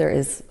walls. There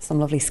is some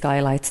lovely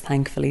skylights,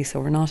 thankfully,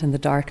 so we're not in the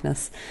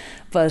darkness.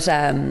 But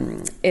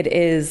it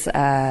is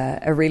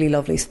a really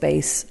lovely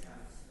space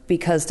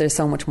because there's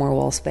so much more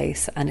wall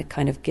space, and it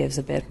kind of gives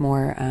a bit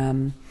more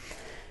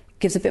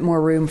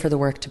room for the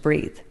work to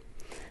breathe.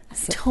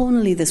 So,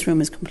 tonally, this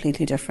room is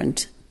completely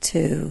different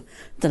to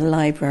the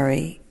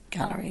library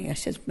gallery. I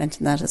should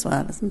mention that as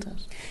well, isn't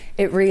it?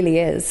 It really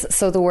is.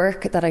 So the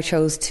work that I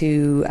chose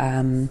to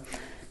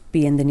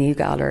be in the new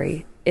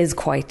gallery is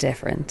quite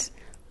different.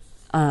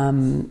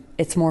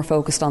 It's more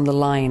focused on the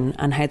line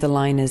and how the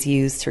line is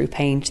used through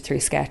paint,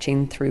 through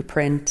sketching, through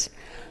print.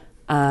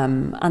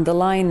 And the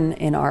line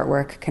in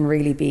artwork can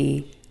really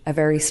be a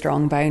very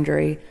strong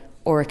boundary,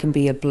 or it can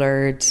be a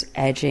blurred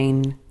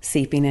edging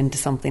seeping into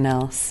something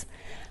else.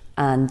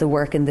 And the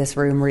work in this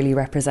room really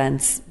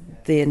represents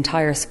the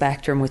entire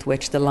spectrum with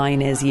which the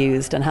line is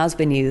used and has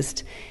been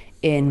used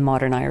in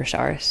modern Irish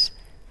art.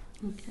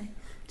 Okay.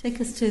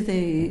 Take us to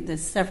the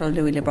several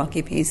Louis Le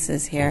Brocqui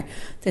pieces here.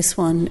 This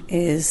one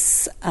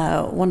is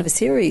one of a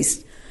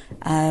series.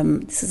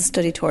 This is a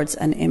study towards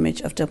an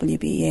image of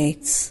W.B.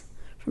 Yeats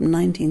from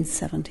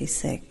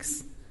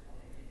 1976.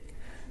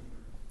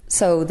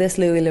 So this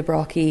Louis Le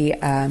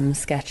Brocqui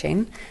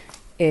sketching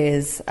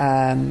is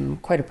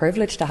quite a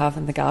privilege to have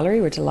in the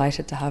gallery. We're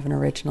delighted to have an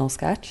original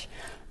sketch.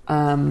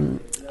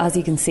 As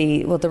you can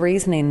see, well, the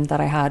reasoning that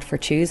I had for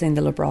choosing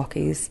the Le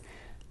Brocquis,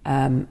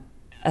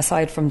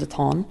 aside from the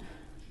Táin,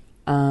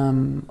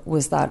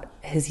 was that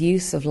his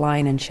use of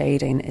line and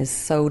shading is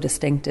so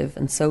distinctive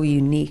and so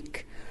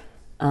unique.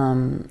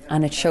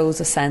 And it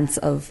shows a sense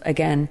of,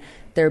 again,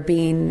 there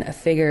being a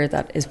figure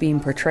that is being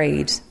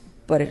portrayed,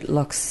 but it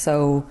looks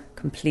so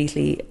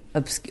completely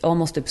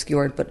almost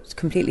obscured, but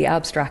completely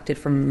abstracted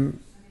from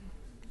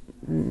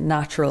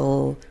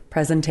natural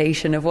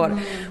presentation of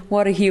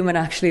what a human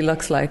actually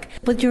looks like.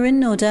 But you're in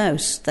no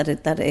doubt that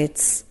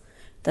it's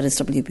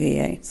W.B.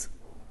 Yeats.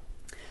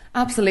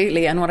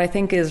 Absolutely, and what I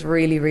think is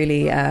really,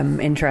 really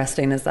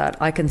interesting is that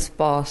I can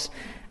spot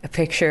a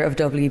picture of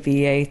W.B.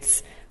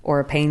 Yeats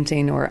or a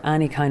painting or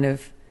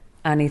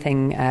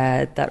anything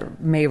that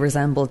may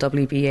resemble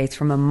W.B. Yeats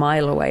from a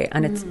mile away,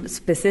 and it's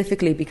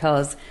specifically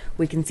because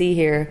we can see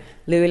here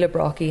Louis Le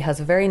Brocqui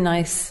has a very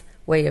nice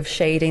way of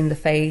shading the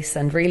face,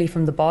 and really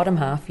from the bottom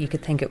half you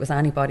could think it was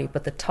anybody,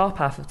 but the top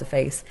half of the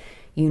face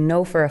you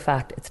know for a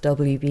fact it's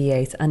W.B.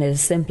 Yeats, and it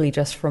is simply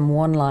just from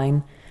one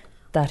line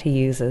that he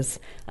uses,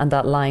 and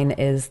that line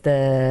is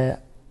the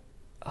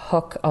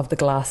hook of the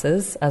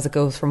glasses as it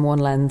goes from one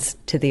lens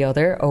to the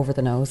other over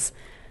the nose.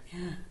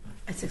 Yeah,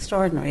 it's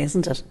extraordinary,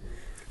 isn't it?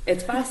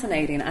 It's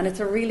fascinating, and it's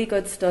a really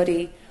good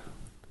study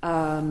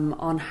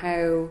on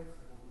how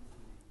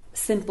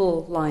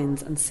simple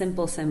lines and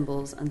simple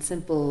symbols and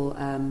simple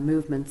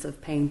movements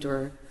of paint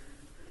or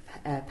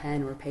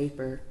pen or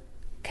paper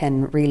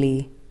can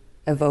really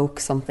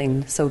evoke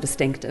something so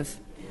distinctive.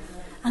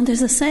 And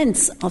there's a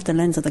sense of the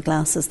lens of the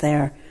glasses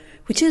there,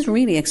 which is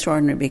really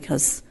extraordinary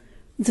because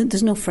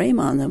there's no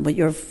frame on them, but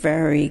you're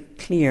very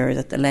clear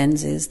that the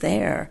lens is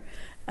there.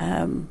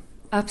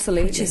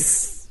 Absolutely. Which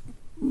is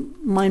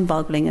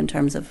mind-boggling in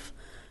terms of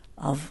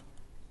how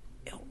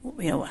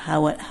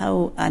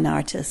an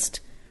artist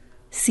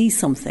sees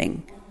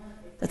something,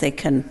 that they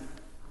can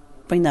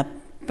bring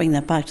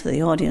that back to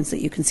the audience,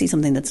 that you can see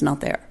something that's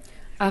not there.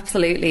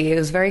 Absolutely, it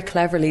was very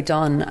cleverly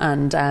done,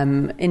 and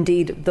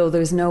indeed, though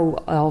there's no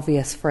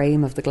obvious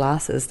frame of the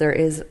glasses, there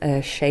is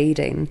a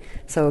shading.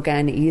 So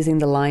again, using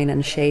the line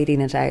and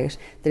shading it out,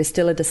 there's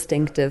still a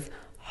distinctive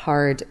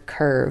hard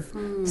curve.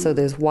 So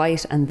there's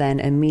white and then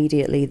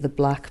immediately the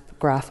black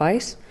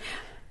graphite.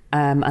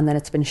 and then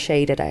it's been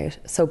shaded out.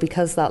 So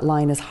because that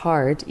line is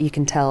hard, you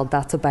can tell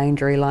that's a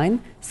boundary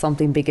line.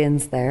 Something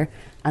begins there,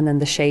 and then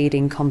the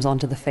shading comes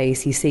onto the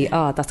face. You see,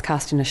 that's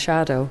casting a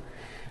shadow.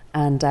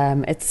 And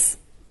it's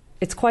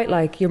quite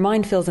like your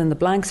mind fills in the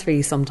blanks for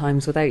you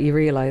sometimes without you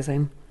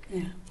realising.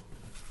 Yeah.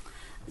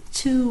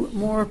 Two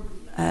more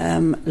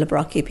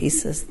Librochi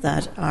pieces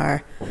that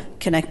are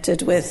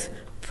connected with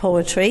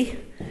poetry.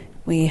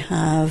 We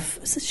have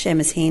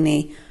Seamus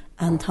Heaney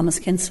and Thomas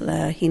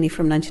Kinsella, Heaney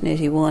from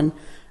 1981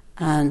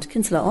 and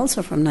Kinsella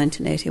also from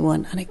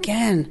 1981. And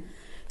again,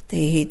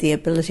 the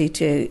ability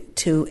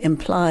to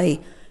imply,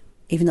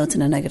 even though it's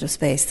in a negative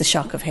space, the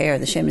shock of hair,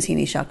 the Seamus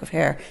Heaney shock of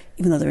hair,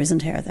 even though there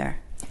isn't hair there.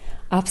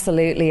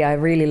 Absolutely. I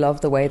really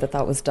love the way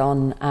that was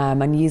done,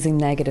 and using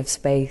negative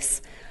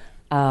space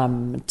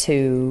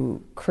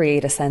to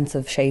create a sense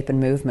of shape and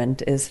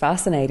movement is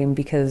fascinating,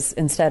 because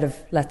instead of,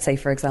 let's say,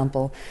 for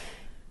example,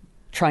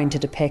 trying to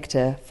depict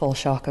a full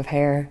shock of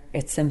hair,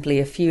 it's simply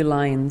a few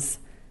lines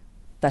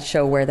that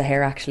show where the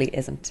hair actually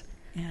isn't.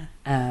 Yeah.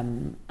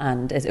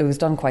 And it was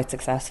done quite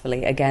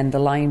successfully. Again, the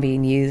line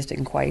being used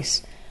in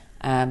quite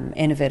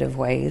innovative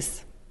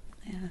ways.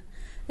 Yeah,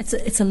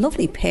 it's a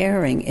lovely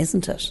pairing,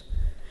 isn't it?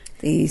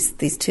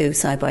 These two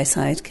side by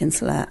side,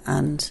 Kinsella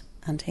and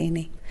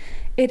Heaney.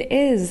 It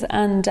is,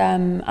 and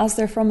as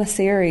they're from a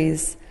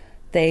series,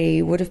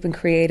 they would have been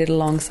created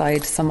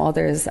alongside some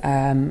others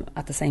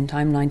at the same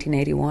time,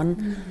 1981.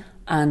 Mm-hmm.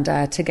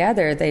 And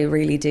together they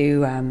really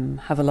do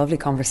have a lovely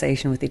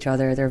conversation with each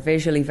other. They're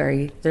visually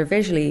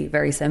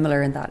very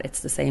similar in that it's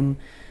the same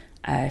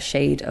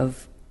shade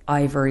of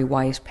ivory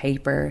white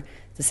paper,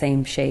 the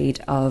same shade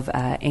of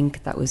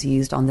ink that was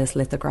used on this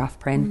lithograph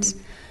print.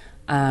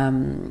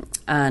 Mm-hmm.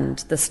 And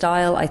the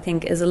style, I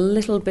think, is a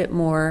little bit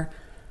more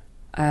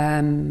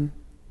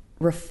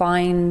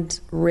refined,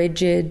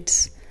 rigid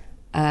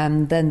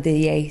than the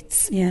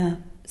Yeats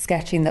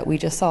sketching that we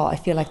just saw. I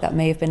feel like that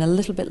may have been a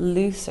little bit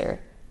looser.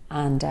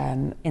 And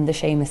in the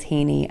Seamus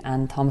Heaney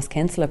and Thomas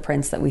Kinsella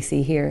prints that we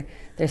see here,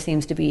 there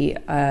seems to be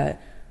a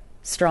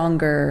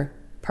stronger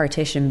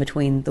partition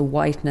between the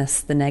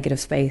whiteness, the negative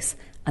space,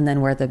 and then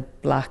where the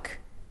black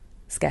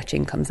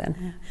sketching comes in.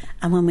 Yeah.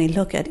 And when we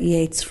look at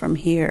Yeats from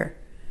here,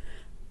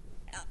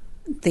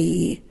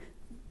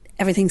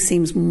 everything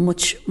seems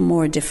much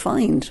more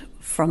defined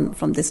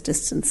from this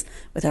distance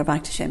with our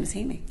back to Seamus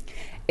Heaney.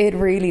 It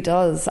really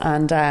does.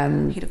 And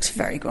he looks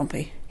very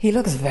grumpy. He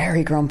looks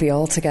very grumpy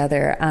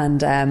altogether,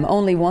 and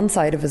only one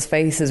side of his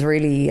face is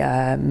really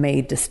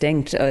made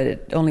distinct.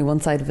 Only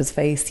one side of his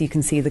face, you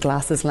can see the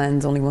glasses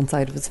lens. Only one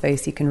side of his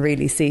face, you can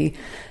really see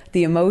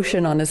the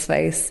emotion on his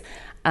face.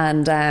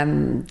 And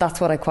that's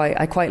what I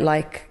quite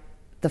like,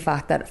 the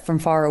fact that from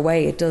far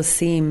away it does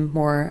seem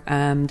more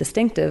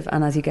distinctive,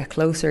 and as you get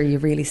closer you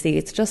really see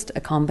it's just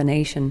a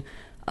combination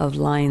of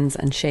lines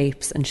and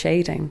shapes and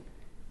shading.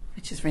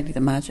 Which is really the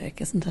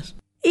magic, isn't it?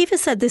 Aoife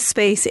said this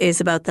space is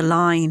about the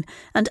line,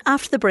 and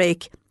after the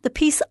break, the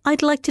piece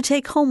I'd like to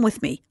take home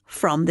with me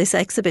from this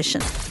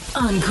exhibition.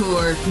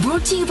 Encore,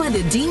 brought to you by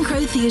the Dean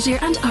Crowe Theatre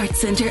and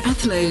Arts Centre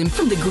Athlone.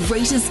 From the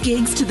greatest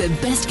gigs to the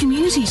best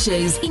community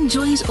shows,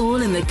 enjoy it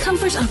all in the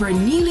comfort of our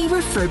newly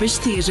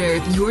refurbished theatre.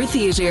 Your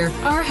theatre,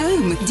 our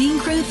home.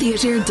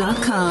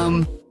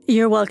 DeanCroweTheatre.com.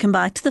 You're welcome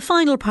back to the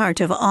final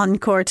part of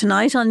Encore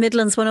tonight on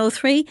Midlands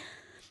 103.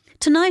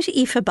 Tonight,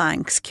 Aoife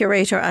Banks,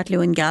 curator at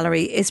Luan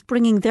Gallery, is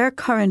bringing their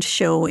current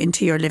show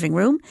into your living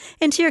room,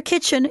 into your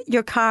kitchen,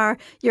 your car,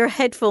 your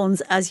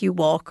headphones as you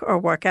walk or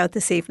work out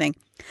this evening.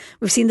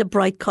 We've seen the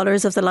bright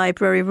colours of the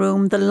library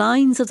room, the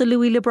lines of the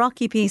Louis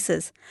Librochi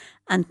pieces,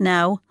 and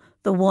now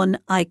the one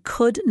I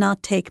could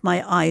not take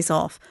my eyes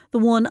off, the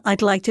one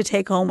I'd like to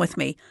take home with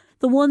me,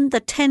 the one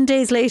that 10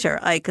 days later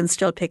I can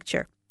still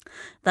picture.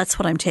 That's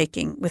what I'm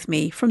taking with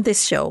me from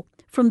this show,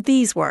 from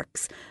these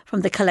works,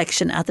 from the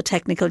collection at the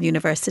Technical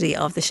University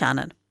of the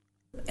Shannon.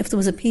 If there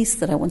was a piece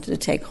that I wanted to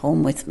take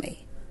home with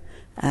me,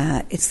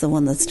 it's the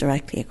one that's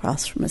directly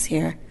across from us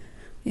here.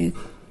 You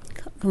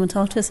come and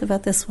talk to us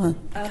about this one,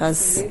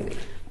 because absolutely.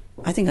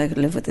 I think I could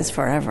live with this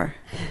forever.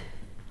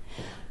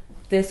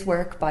 This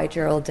work by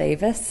Gerald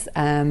Davis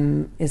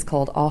is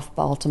called Off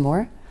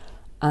Baltimore.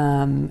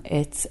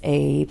 It's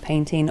a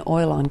painting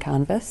oil on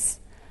canvas.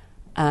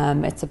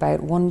 It's about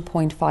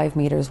 1.5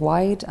 metres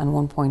wide and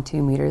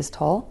 1.2 metres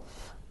tall,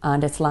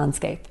 and it's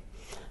landscape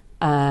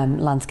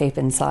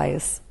in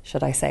size,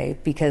 should I say,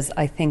 because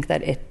I think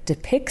that it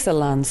depicts a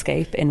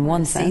landscape in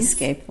one sense,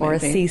 seascape, or a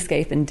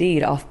seascape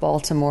indeed, off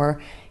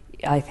Baltimore.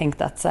 I think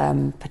that's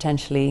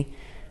potentially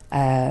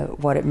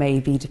what it may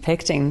be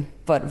depicting,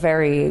 but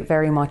very,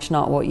 very much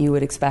not what you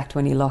would expect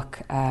when you look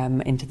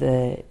into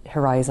the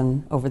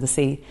horizon over the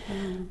sea.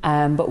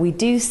 But we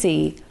do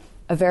see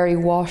a very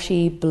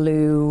washy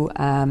blue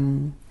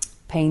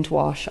paint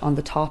wash on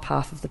the top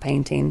half of the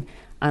painting,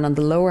 and on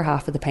the lower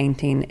half of the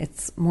painting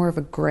it's more of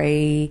a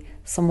grey,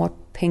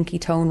 somewhat pinky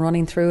tone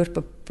running through it,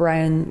 but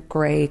brown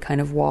grey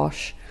kind of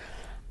wash.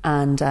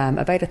 And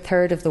about a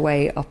third of the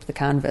way up the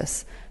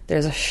canvas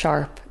there's a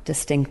sharp,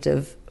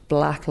 distinctive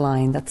black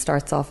line that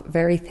starts off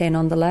very thin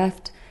on the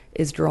left,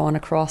 is drawn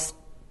across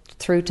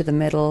through to the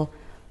middle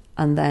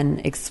and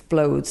then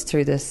explodes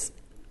through this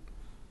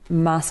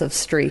massive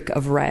streak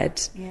of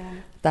red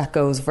that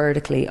goes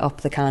vertically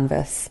up the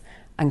canvas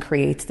and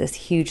creates this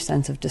huge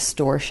sense of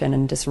distortion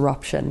and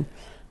disruption.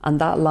 And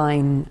that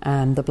line,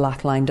 the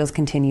black line, does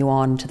continue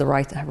on to the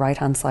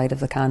right-hand side of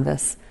the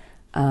canvas.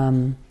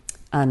 And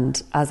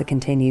as it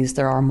continues,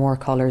 there are more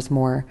colours,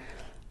 more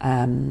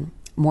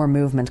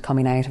movement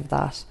coming out of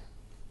that.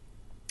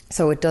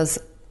 So it does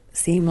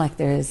seem like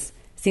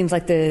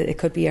it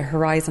could be a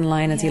horizon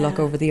line as you look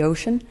over the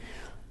ocean.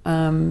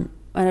 And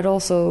it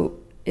also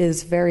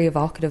is very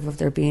evocative of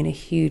there being a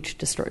huge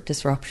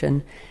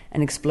disruption,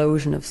 an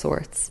explosion of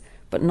sorts,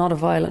 but not a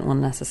violent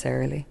one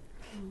necessarily.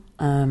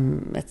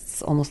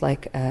 It's almost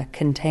like a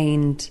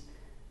contained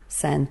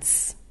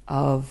sense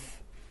of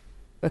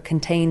a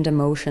contained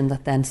emotion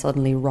that then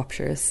suddenly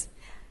ruptures.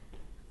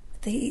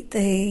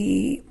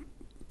 The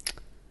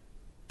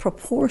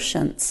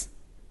proportions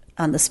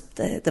and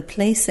the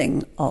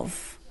placing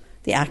of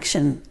the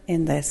action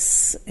in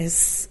this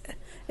is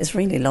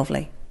really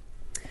lovely.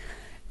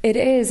 It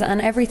is,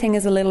 and everything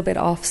is a little bit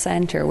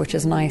off-centre, which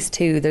is nice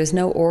too. There's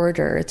no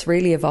order. It's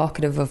really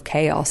evocative of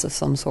chaos of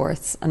some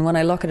sorts. And when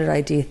I look at it, I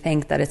do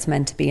think that it's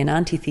meant to be an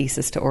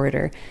antithesis to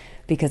order,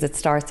 because it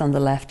starts on the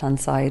left-hand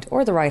side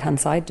or the right-hand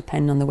side,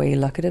 depending on the way you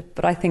look at it.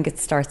 But I think it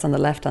starts on the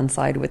left-hand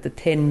side with the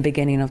thin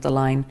beginning of the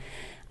line,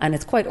 and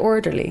it's quite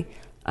orderly.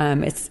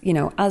 It's,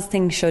 as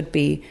things should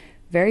be,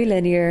 very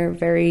linear,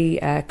 very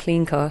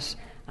clean-cut.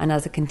 And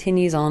as it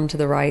continues on to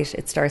the right,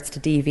 it starts to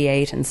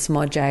deviate and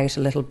smudge out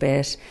a little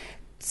bit.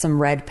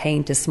 Some red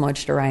paint is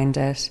smudged around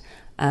it.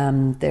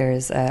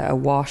 There's a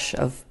wash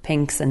of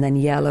pinks and then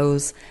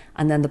yellows,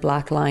 and then the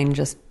black line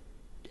just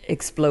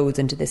explodes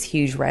into this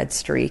huge red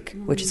streak,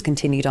 which is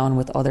continued on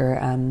with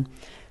other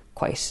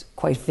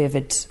quite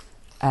vivid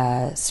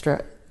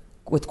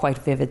quite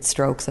vivid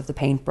strokes of the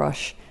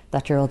paintbrush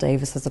that Gerald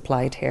Davis has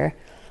applied here.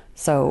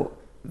 So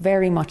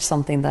very much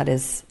something that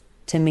is,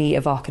 to me,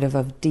 evocative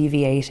of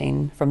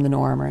deviating from the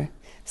norm or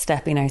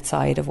stepping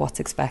outside of what's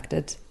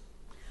expected.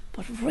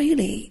 But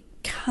really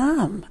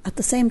calm at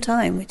the same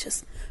time, which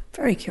is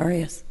very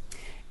curious.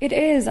 It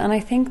is, and I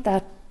think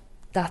that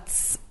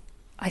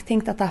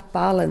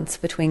balance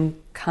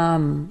between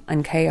calm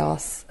and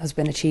chaos has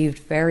been achieved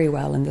very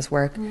well in this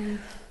work.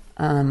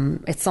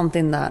 It's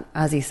something that,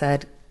 as he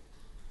said,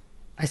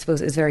 I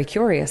suppose is very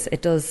curious.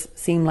 It does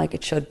seem like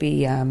it should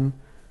be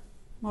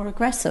more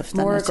aggressive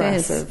than it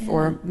is.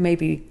 Or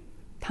maybe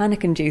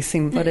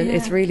panic-inducing, but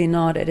it's really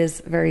not. It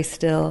is very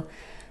still.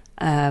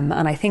 And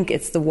I think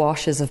it's the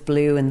washes of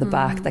blue in the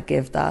back that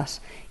give that.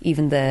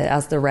 Even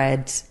as the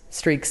red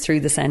streaks through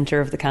the centre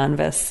of the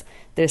canvas,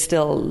 there's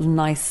still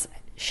nice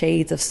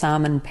shades of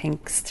salmon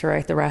pinks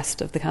throughout the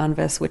rest of the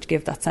canvas, which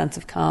give that sense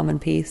of calm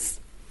and peace.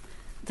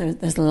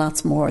 There's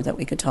lots more that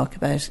we could talk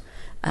about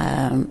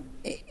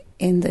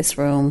in this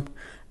room.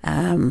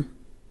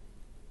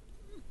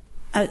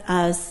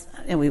 As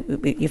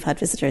you've had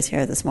visitors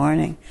here this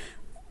morning,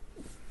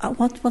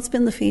 what's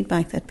been the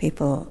feedback that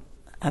people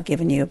have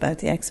given you about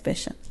the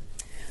exhibition?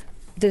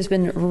 There's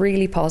been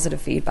really positive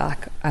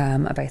feedback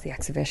about the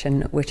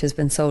exhibition, which has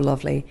been so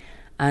lovely.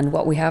 And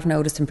what we have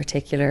noticed in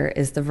particular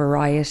is the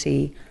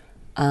variety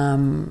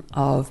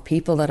of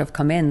people that have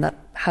come in that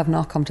have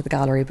not come to the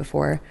gallery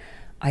before.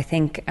 I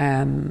think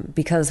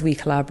because we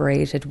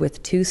collaborated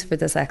with TUS for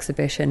this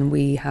exhibition,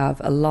 we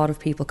have a lot of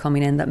people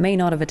coming in that may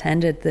not have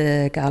attended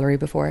the gallery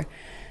before.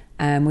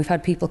 We've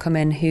had people come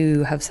in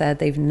who have said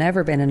they've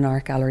never been in an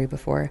art gallery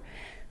before.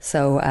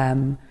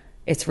 So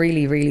it's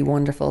really, really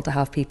wonderful to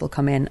have people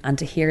come in and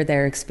to hear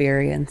their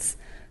experience,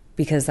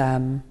 because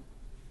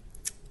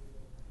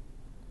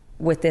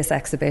with this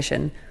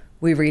exhibition,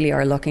 we really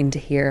are looking to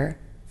hear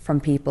from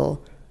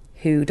people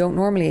who don't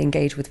normally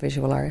engage with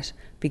visual art,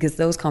 because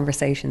those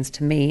conversations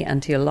to me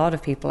and to a lot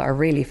of people are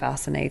really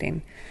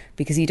fascinating,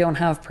 because you don't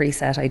have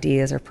preset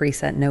ideas or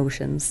preset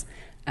notions.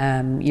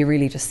 You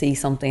really just see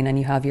something and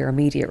you have your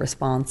immediate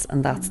response,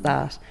 and that's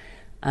that.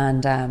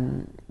 And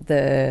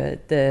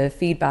the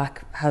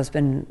feedback has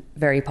been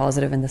very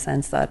positive in the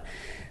sense that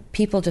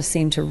people just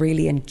seem to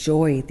really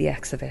enjoy the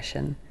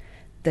exhibition.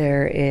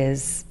 There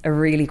is a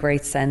really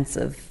great sense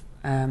of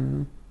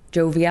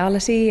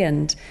joviality,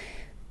 and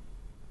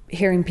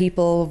seeing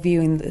people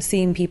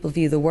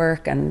view the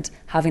work and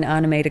having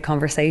animated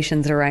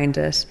conversations around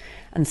it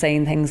and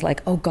saying things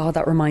like, oh God,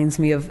 that reminds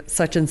me of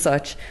such and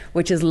such,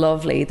 which is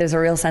lovely. There's a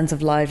real sense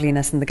of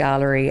liveliness in the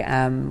gallery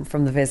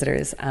from the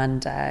visitors,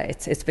 and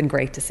it's been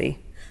great to see.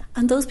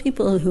 And those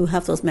people who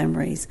have those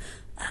memories,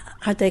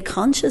 are they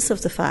conscious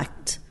of the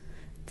fact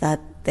that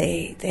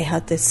they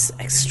had this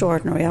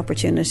extraordinary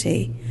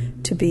opportunity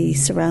to be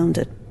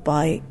surrounded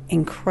by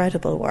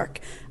incredible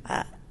work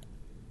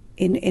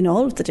in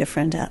all of the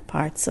different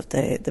parts of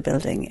the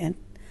building at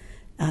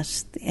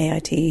the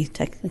AIT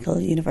Technical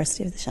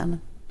University of the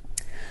Shannon?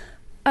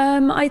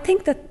 I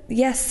think that,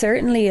 yes,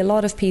 certainly a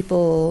lot of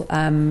people,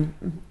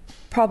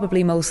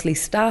 probably mostly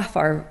staff,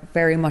 are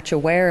very much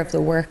aware of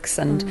the works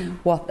and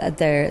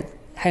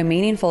how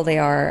meaningful they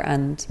are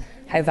and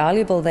how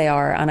valuable they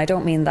are. And I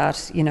don't mean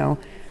that,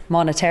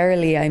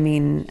 monetarily, I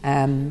mean,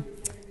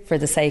 for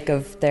the sake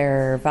of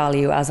their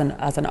value as an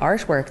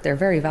artwork, they're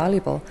very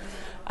valuable.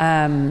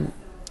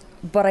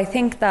 But I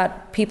think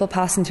that people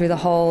passing through the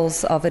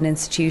halls of an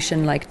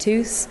institution like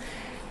TUS,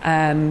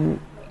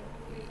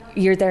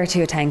 you're there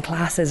to attend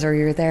classes, or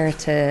you're there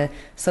to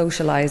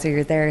socialise, or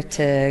you're there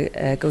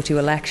to go to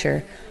a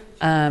lecture.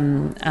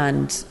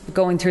 And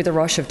going through the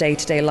rush of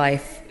day-to-day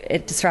life,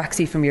 it distracts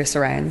you from your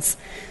surrounds.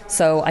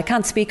 So I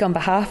can't speak on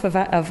behalf of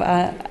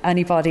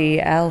anybody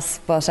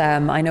else, but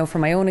I know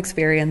from my own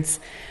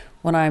experience,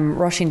 when I'm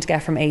rushing to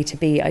get from A to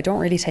B, I don't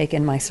really take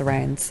in my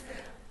surrounds.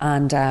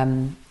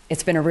 And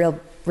it's been a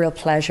real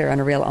pleasure and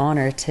a real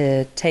honour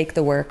to take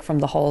the work from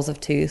the halls of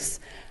TUS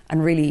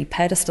and really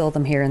pedestal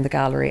them here in the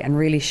gallery and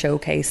really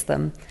showcase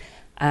them.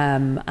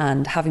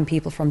 And having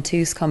people from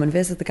TUS come and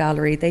visit the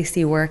gallery, they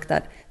see work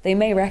that they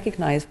may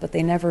recognise, but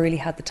they never really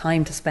had the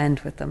time to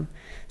spend with them.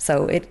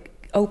 So it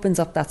opens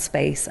up that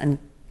space and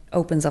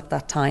opens up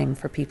that time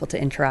for people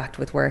to interact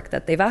with work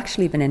that they've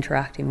actually been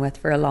interacting with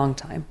for a long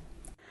time.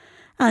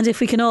 And if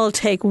we can all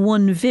take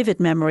one vivid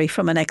memory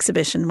from an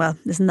exhibition, well,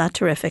 isn't that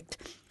terrific?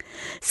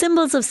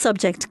 Symbols of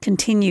Subject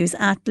continues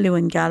at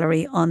Luan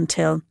Gallery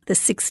until the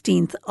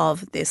 16th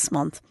of this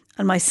month.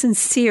 And my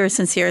sincere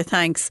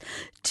thanks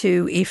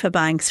to Aoife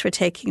Banks for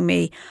taking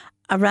me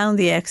around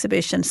the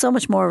exhibition. So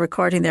much more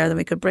recording there than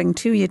we could bring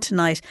to you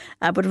tonight,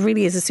 but it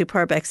really is a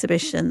superb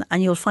exhibition,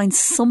 and you'll find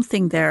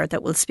something there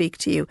that will speak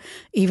to you,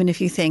 even if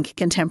you think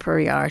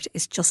contemporary art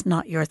is just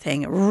not your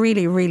thing.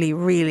 Really, really,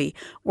 really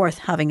worth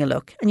having a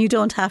look. And you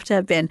don't have to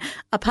have been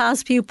a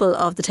past pupil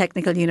of the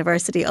Technical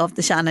University of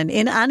the Shannon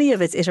in any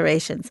of its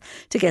iterations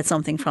to get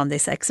something from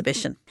this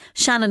exhibition.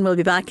 Shannon will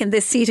be back in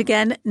this seat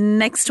again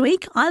next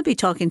week. I'll be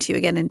talking to you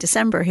again in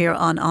December here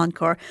on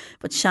Encore,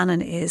 but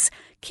Shannon is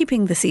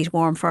keeping the seat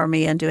warm for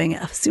me and doing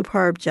a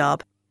superb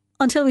job.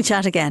 Until we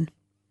chat again,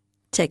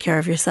 take care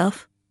of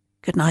yourself.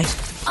 Good night.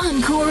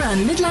 Encore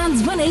on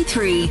Midlands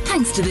 183,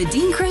 thanks to the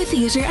Dean Crowe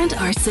Theatre and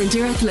Arts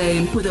Centre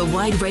Athlone, with a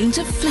wide range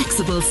of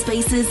flexible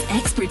spaces,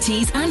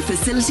 expertise and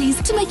facilities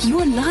to make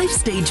your live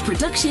stage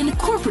production,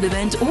 corporate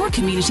event or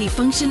community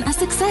function a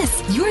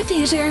success. Your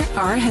theatre,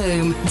 our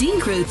home.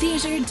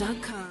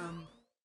 DeanCrowetheatre.com